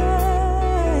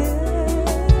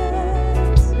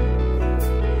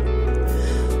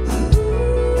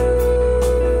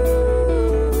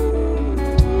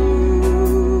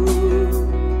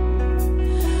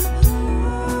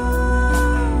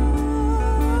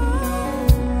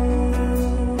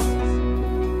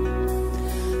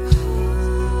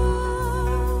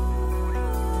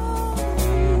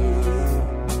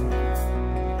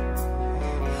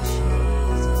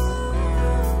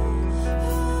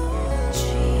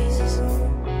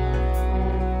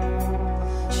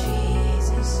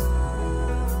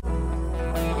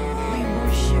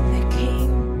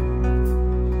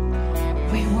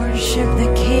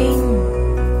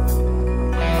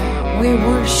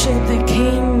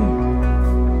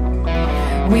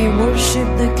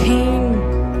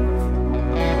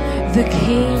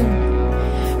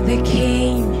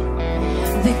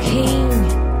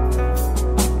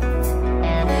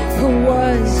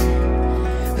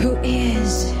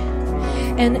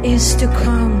 to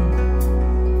come,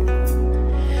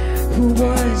 who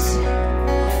was,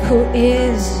 who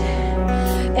is,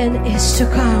 and is to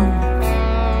come.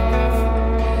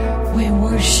 We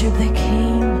worship the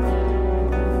King.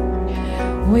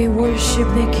 We worship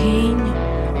the King.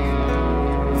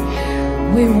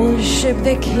 We worship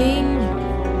the King.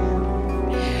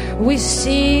 We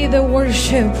see the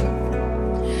worship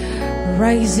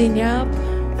rising up,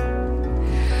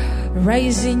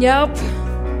 rising up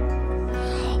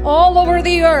all over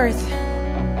the earth,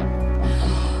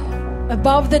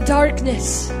 above the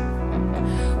darkness.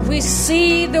 We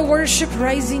see the worship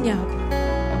rising up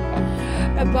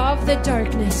above the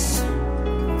darkness.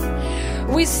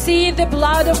 We see the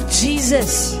blood of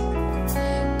Jesus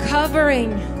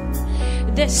covering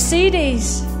the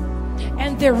cities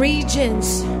and the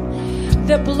regions.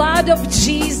 The blood of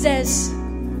Jesus,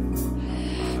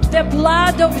 the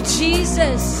blood of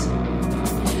Jesus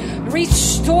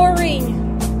restoring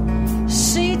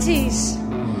cities,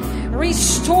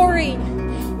 restoring.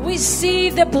 We see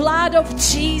the blood of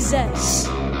Jesus.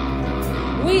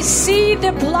 We see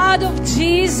the blood of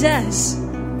Jesus.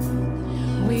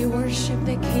 We worship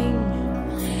the King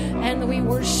and we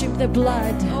worship the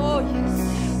blood. Oh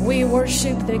yes. We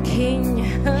worship the King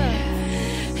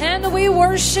and we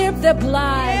worship the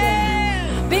blood.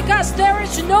 Because there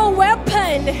is no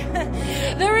weapon,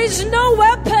 there is no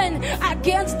weapon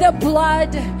against the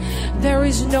blood. There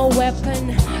is no weapon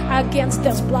against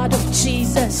the blood of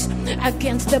Jesus.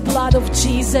 Against the blood of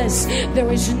Jesus,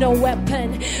 there is no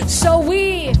weapon. So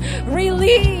we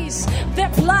release the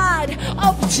blood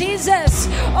of Jesus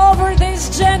over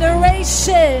this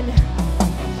generation.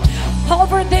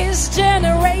 Over this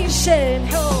generation.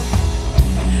 Oh,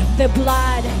 the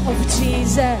blood of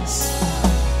Jesus.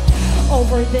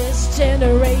 Over this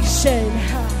generation.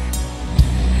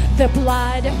 The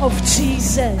blood of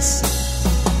Jesus.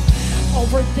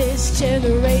 Over this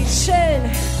generation,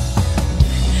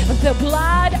 the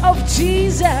blood of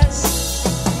Jesus.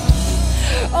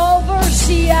 Over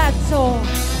Seattle,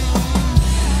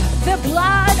 the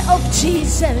blood of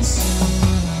Jesus.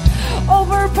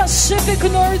 Over Pacific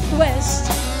Northwest,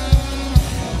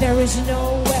 there is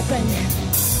no weapon.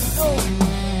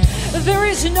 Oh, there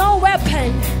is no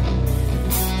weapon.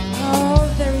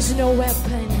 Oh, there is no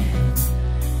weapon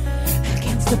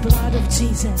against the blood of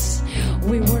Jesus.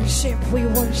 We worship, we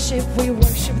worship, we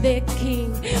worship the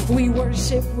King. We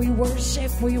worship, we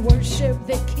worship, we worship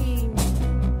the King.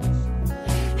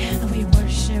 And we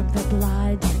worship the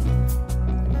blood.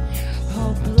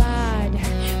 Oh, blood.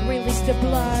 Release the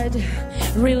blood.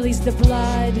 Release the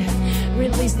blood.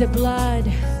 Release the blood.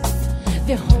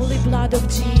 The holy blood of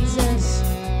Jesus.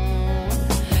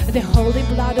 The holy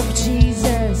blood of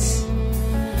Jesus.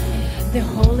 The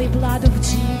holy blood of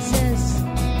Jesus.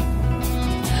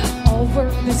 Over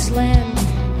this land,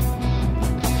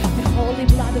 the holy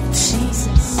blood of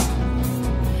Jesus,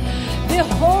 the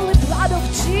holy blood of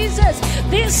Jesus.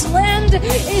 This land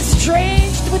is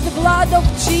drenched with the blood of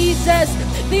Jesus.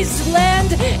 This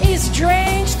land is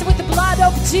drenched with the blood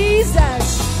of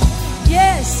Jesus.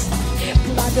 Yes,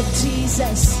 blood of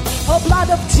Jesus. Oh,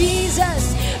 blood of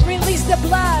Jesus. Release the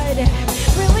blood.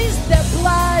 Release the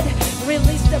blood.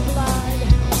 Release the blood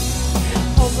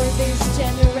over this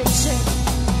generation.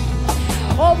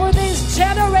 Over this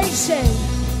generation,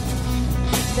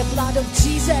 the blood of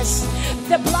Jesus,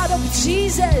 the blood of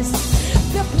Jesus,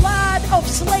 the blood of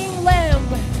slain lamb,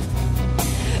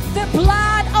 the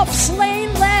blood of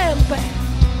slain lamb,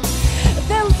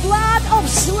 blood of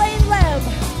slain lamb,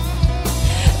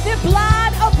 the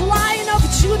blood of Lion of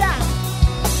Judah,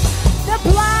 the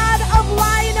blood of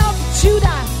Lion of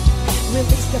Judah.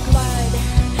 Release the blood,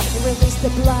 release the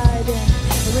blood,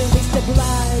 release the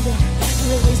blood,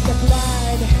 release the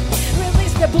blood,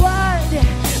 release the blood,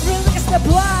 release the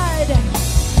blood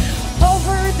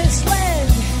over this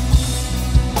land,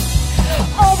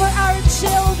 over our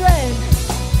children,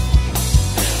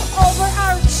 over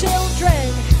our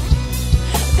children.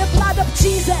 The blood of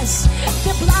Jesus,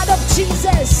 the blood of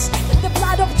Jesus, the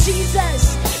blood of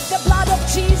Jesus, the blood of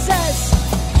Jesus,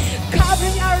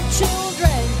 covering our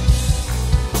children,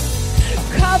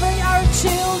 covering our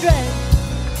children,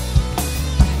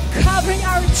 covering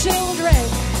our children.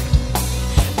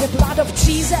 The blood of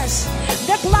Jesus,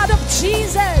 the blood of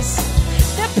Jesus,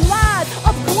 the blood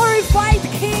of glorified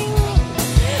King,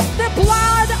 the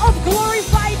blood of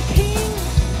glorified King,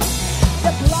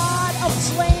 the blood of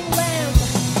slain lamb.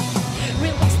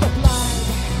 Release the blood,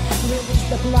 release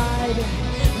the blood,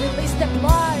 release the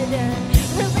blood,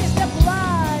 release the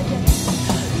blood.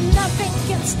 Nothing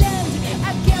can stand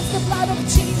against the blood of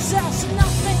Jesus.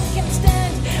 Nothing can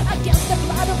stand against the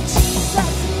blood of Jesus.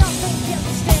 Nothing can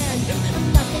stand,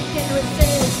 nothing can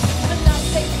resist,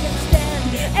 nothing can stand,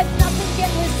 and nothing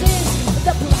can resist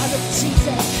the blood of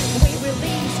Jesus. We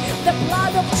release the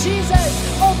blood of Jesus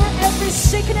over every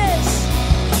sickness,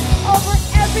 over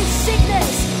every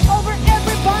sickness, over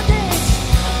every bondage.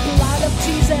 Blood of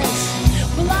Jesus,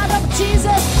 blood of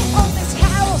Jesus on this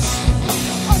house,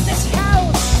 on this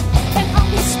house, and on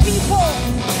these people,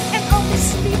 and on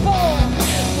these people.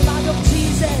 Blood of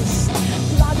Jesus,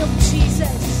 blood of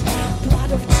Jesus,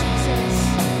 blood of Jesus.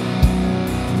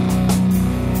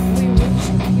 We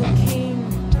worship you, King.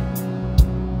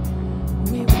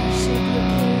 We worship you,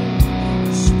 King.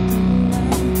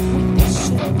 We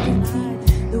worship the King,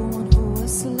 the one who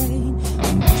was slain.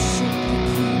 We worship the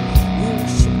King. We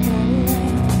worship the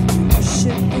Lamb. We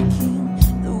worship the King,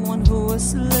 the one who was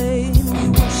slain. We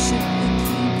worship the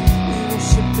King. We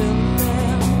worship the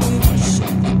Lamb. We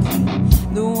worship the King,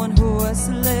 the one who was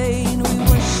slain. We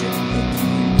worship the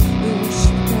King. We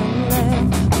worship the Lamb.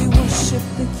 We worship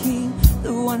the King,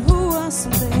 the one who was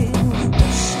slain. We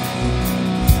worship the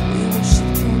King. We worship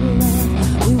the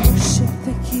Lamb. We worship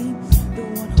the King, the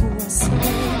one who was slain.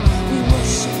 We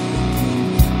worship the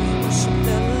King. We worship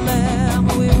the Lamb.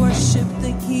 We worship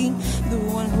the King, the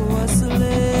one who was slain.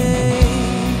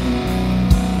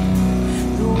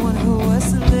 The one who was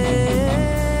slain.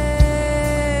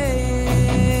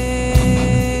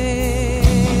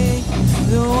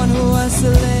 The one who was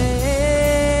slain.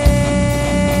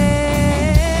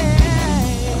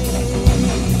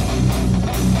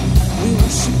 We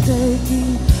worship the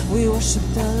King. We worship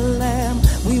the Lamb.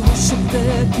 We worship the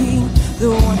King, the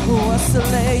one who was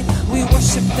slain. We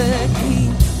worship the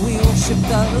King. We worship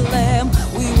the Lamb.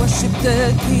 We worship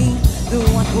the King, the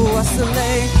one who was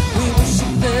slain. We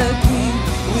worship the King.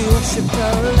 We worship the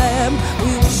Lamb.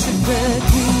 We worship the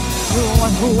King, the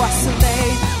one who was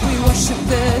slain. We worship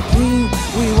the King.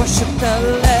 We worship the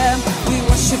Lamb. We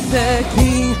worship the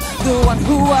King, the one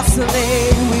who was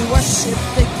slain. We worship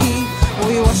the King.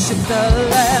 We worship the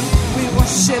Lamb. We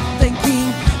worship the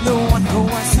King, the one who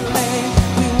was slain.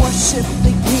 We worship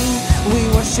the King. We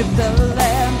worship the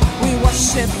Lamb. We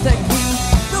worship the King,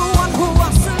 the one who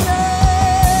was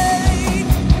slain.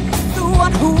 The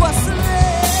one who was slain.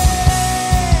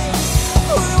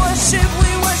 We worship,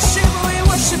 we worship, we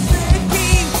worship the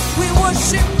King. We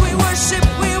worship, we worship,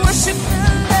 we worship the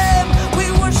Lamb. We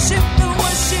worship the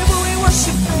worship, we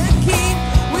worship the King.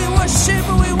 We worship,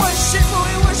 we worship,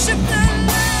 we worship the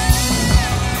Lamb.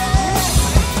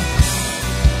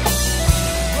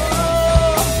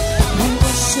 We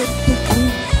worship the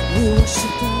King. We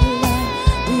worship the Lamb.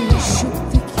 We worship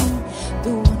the King,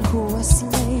 the one who was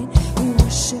slain. We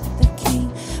worship the King.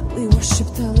 We worship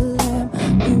the Lamb.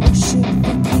 We worship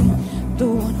the King, the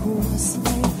one who was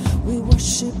slain. We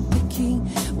worship the King.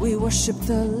 We worship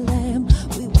the Lamb.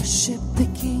 We worship the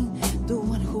King, the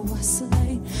one who was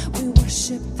slain. We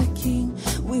worship the King.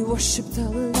 We worship the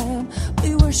Lamb.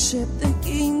 We worship the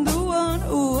King, the one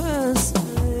who was slain.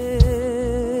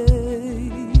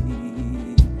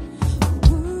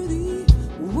 Worthy,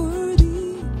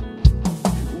 worthy,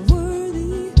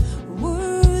 worthy,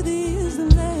 worthy is the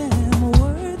Lamb.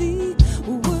 Worthy,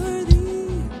 worthy,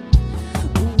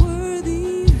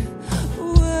 worthy,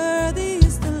 worthy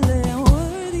is the Lamb.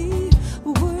 Worthy,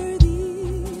 worthy,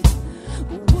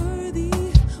 worthy,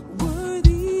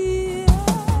 worthy,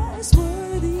 yes,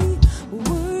 worthy,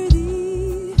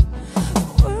 worthy,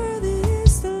 worthy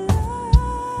is the Lamb.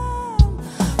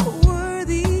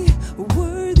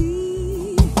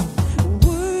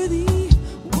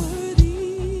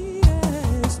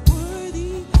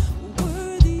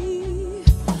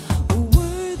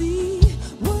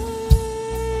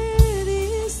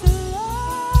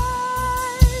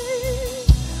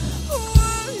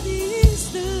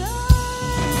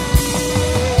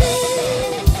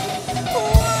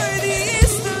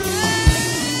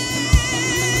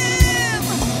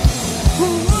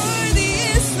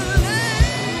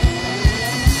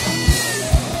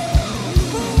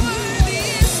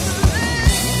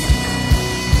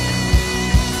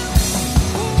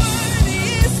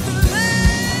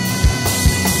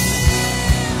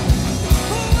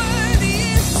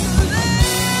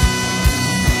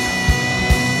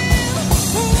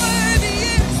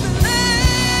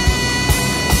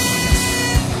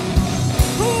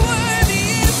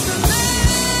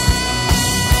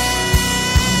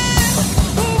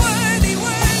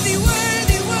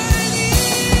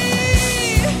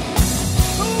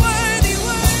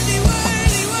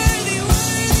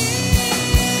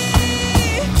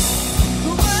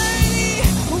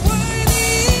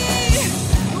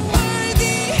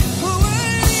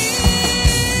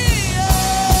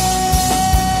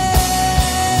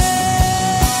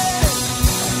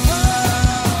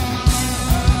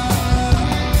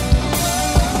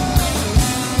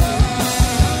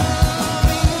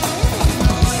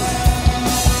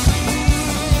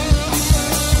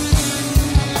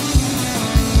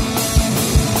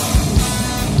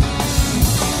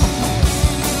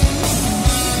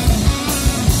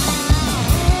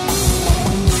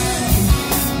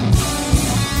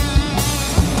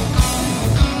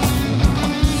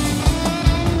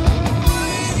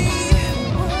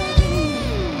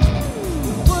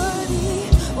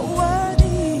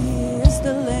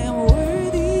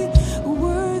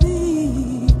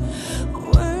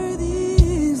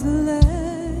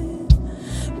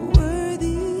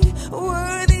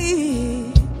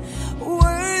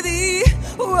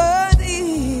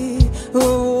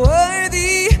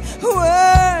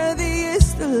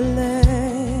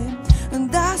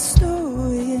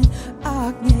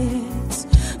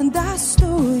 där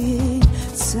står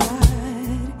inside,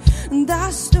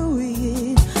 där står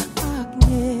in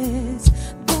Agnes,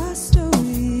 där står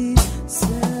inside.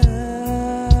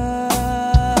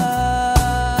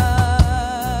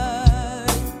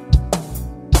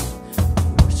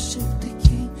 Worship the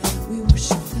King, we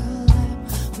worship the Lamb,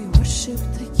 we worship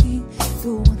the King, the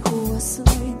one who was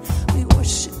slain. We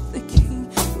worship the King,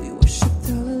 we worship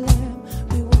the Lamb,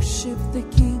 we worship the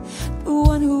King, the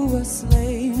one who was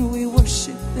slain. We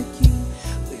worship the King,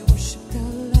 we worship the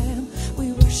Lamb,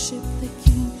 we worship the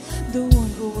King, the one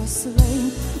who was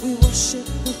slain. We worship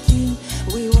the King,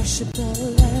 we worship the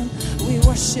Lamb, we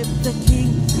worship the King,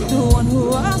 the one who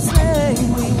was slain.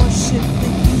 We worship the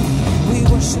King, we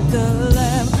worship the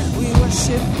Lamb, we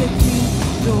worship the King,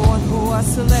 the one who was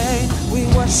slain. We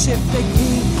worship the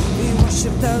King, we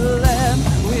worship the Lamb,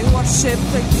 we worship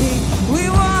the King, we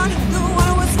want the one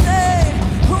who was slain.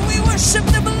 Oh, we worship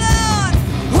the blood,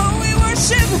 oh, we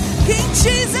worship King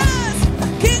Jesus,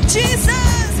 King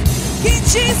Jesus, King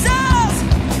Jesus.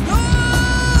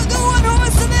 Oh, the one who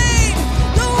was slain,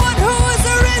 the one who was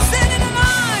risen and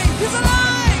alive. He's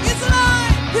alive, he's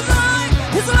alive, he's alive,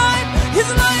 he's alive, he's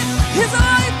alive, he's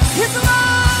alive, he's alive.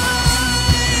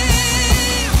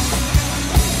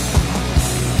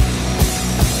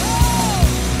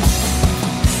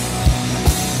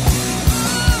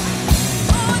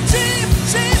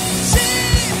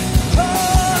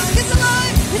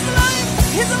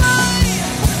 He's alive,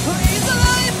 he's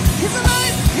alive, he's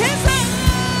alive, he's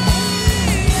alive.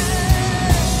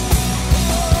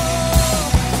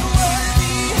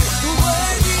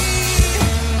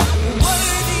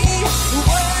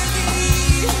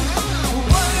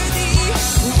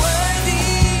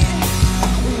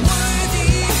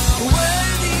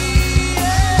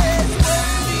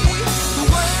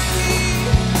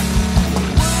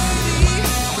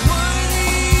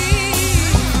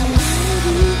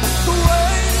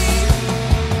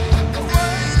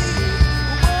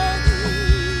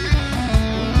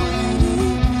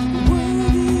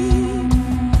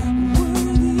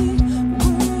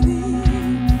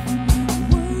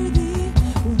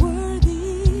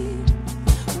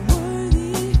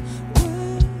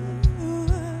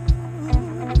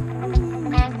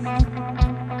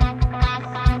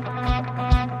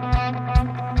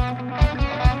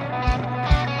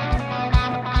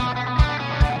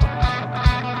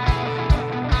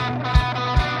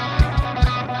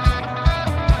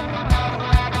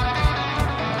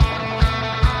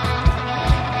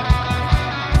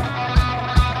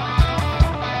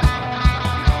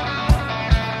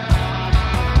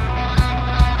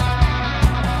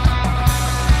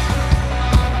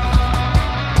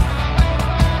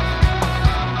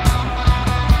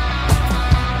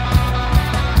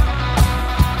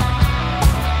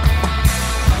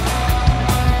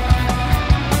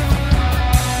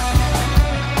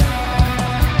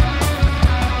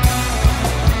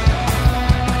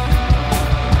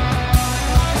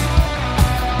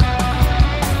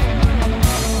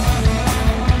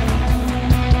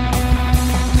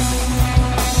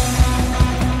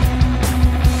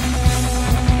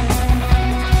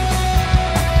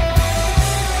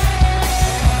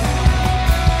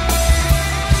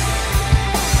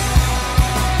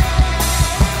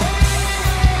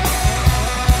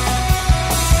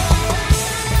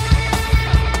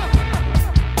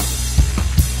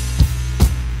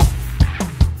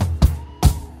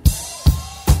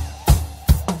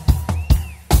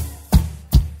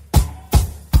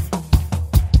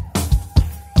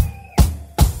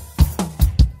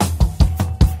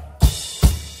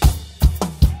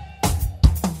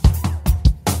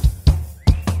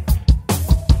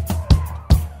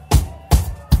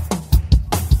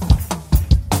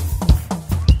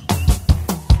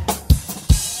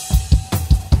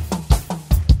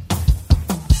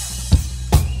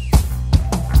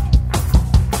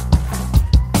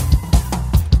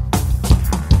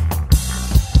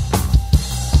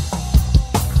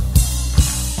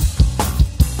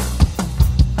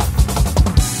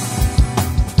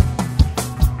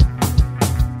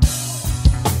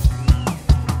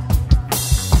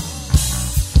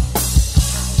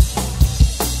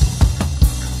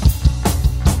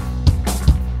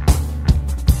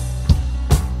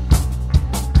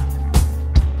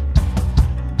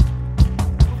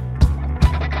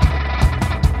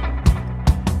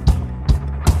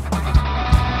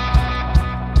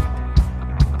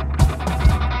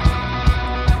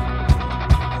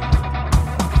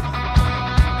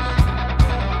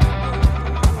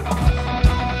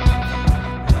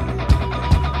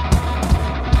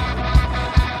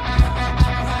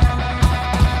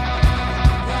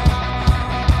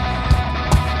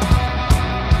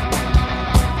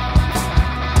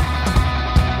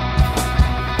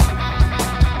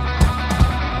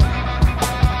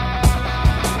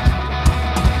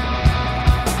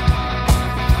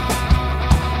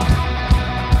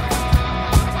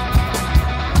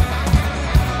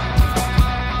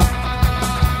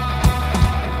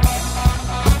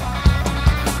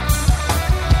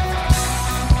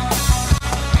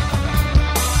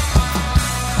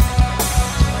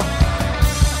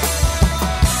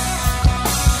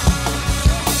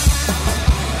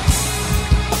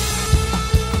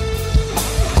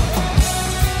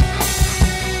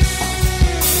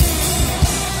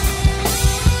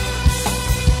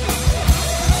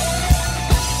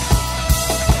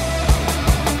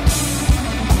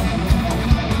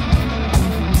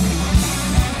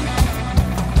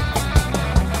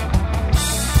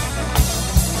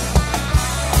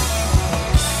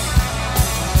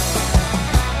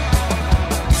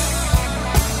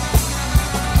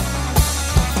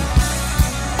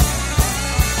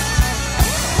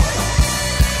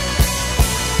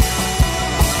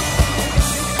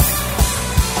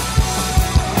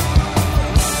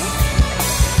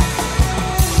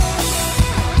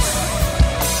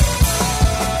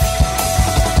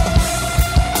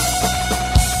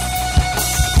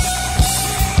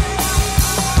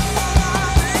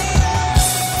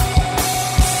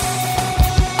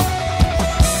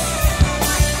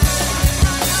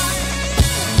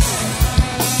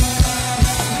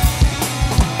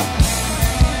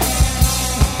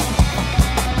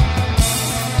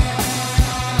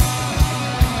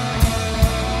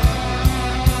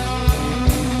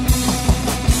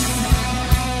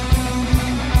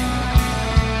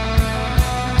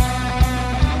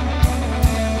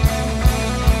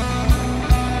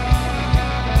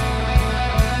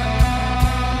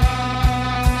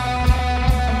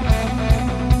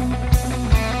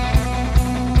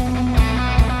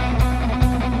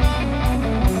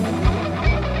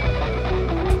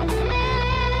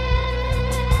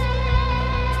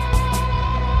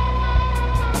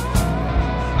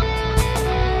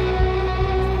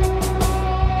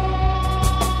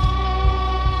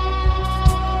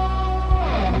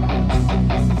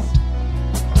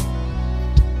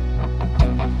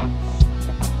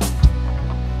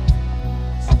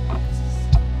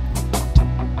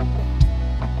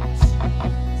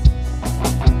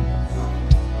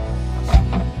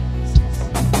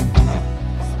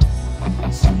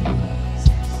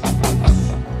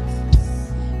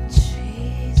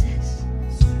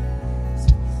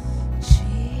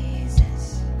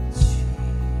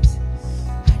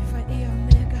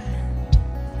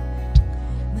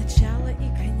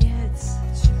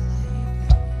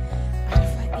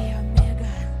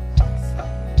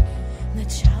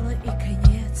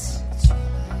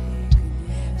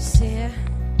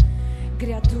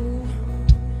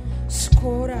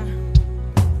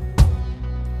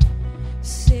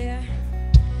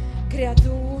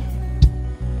 гряду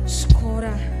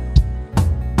скоро.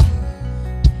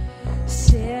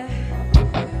 Все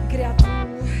гряду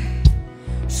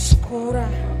скоро.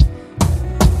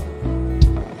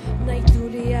 Найду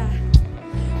ли я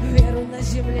веру на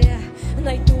земле?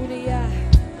 Найду ли я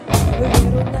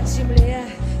веру на земле?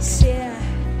 Все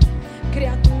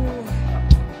гряду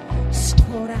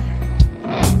скоро.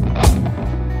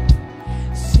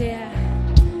 Все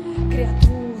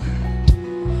гряду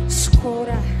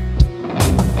скоро.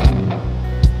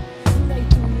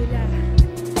 Найду ли я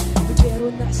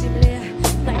веру на земле?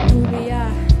 Найду ли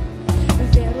я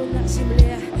веру на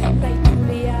земле? Найду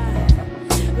ли я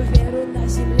веру на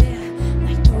земле?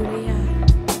 Найду ли я?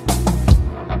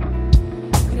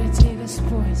 Гряди,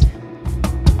 Господь,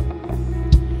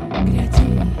 гряди.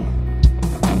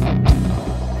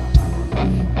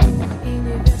 Дух и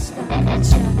невеста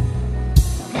кричат: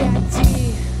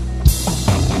 гряди.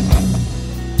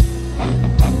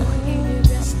 Дух и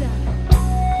невеста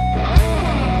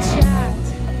кричат: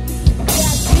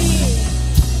 гряди.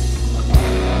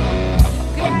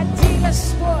 Гряди,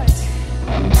 Господь,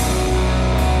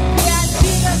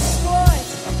 гряди,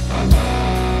 Господь.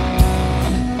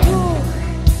 Дух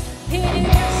и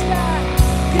невеста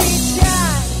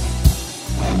кричат: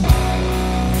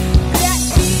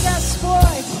 гряди,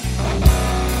 Господь,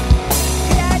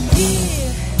 гряди,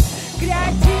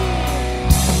 гряди,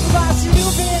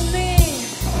 возлюбленный,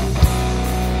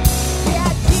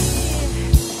 гряди,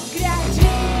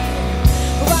 гряди,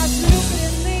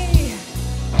 возлюбленный.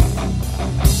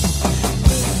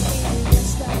 Дух и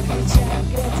невеста кричат: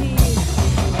 гряди.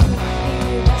 Дух и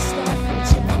невеста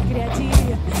кричат: гряди.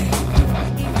 Дух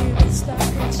и невеста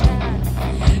кричат: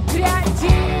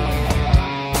 гряди.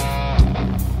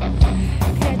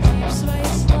 Гряди в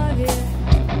своей славе,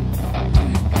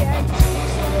 гряди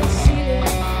в своей силе.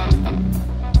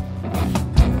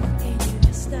 Дух и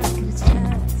невеста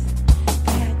кричат: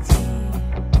 гряди.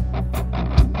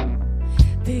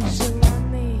 Ты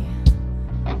желанный,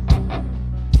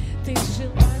 ты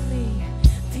желанный,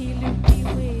 ты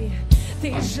любимый, ты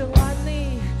желанный,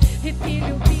 и ты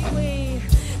любимый,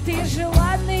 ты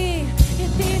желанный, и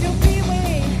ты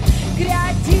любимый.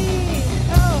 Гряди,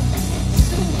 о,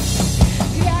 Иисус,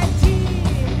 гряди,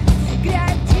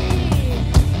 гряди.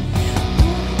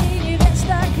 Дух и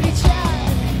невеста кричат: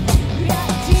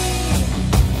 гряди.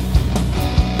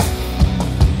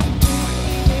 Дух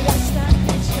и невеста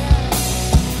кричат: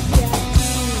 гряди.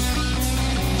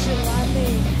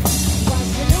 Желанный,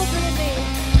 возлюбленный,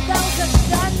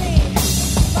 долгожданный,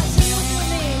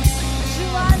 возлюбленный,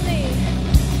 желанный,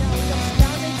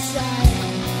 долгожданный царь.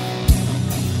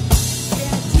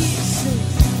 Гряди,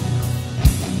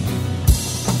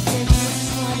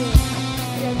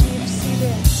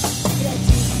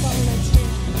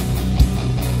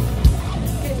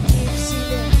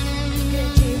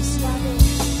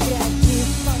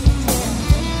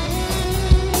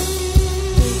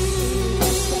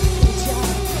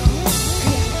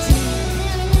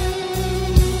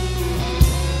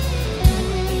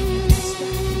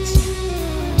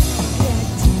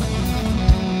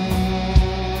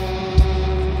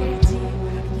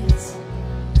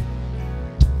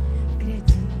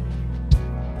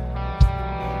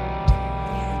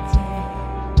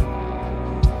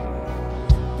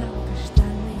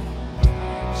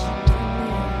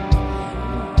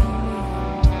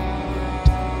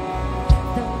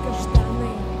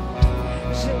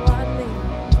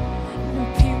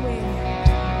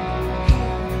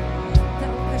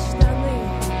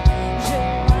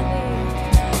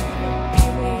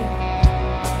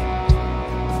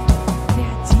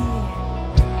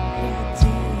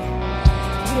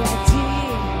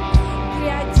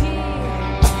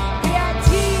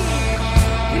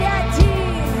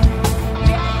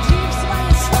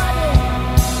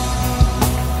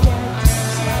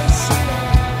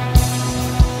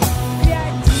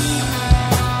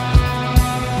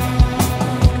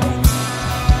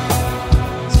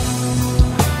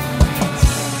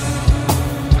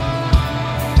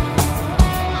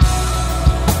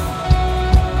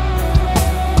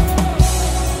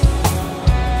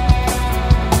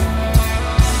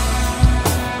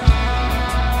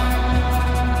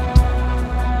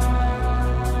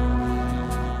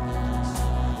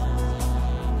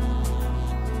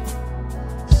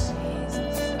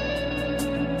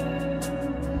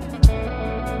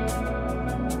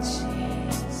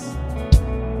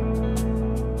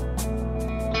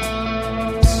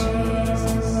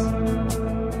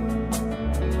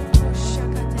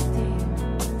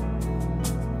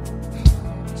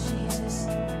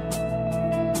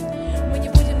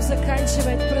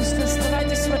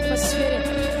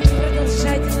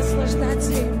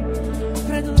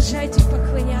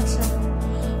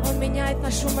 меняет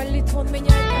нашу молитву, Он меняет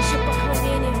наше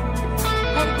поклонение.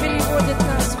 Он переводит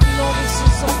нас в новый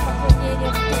сезон поклонения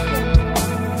в Духе.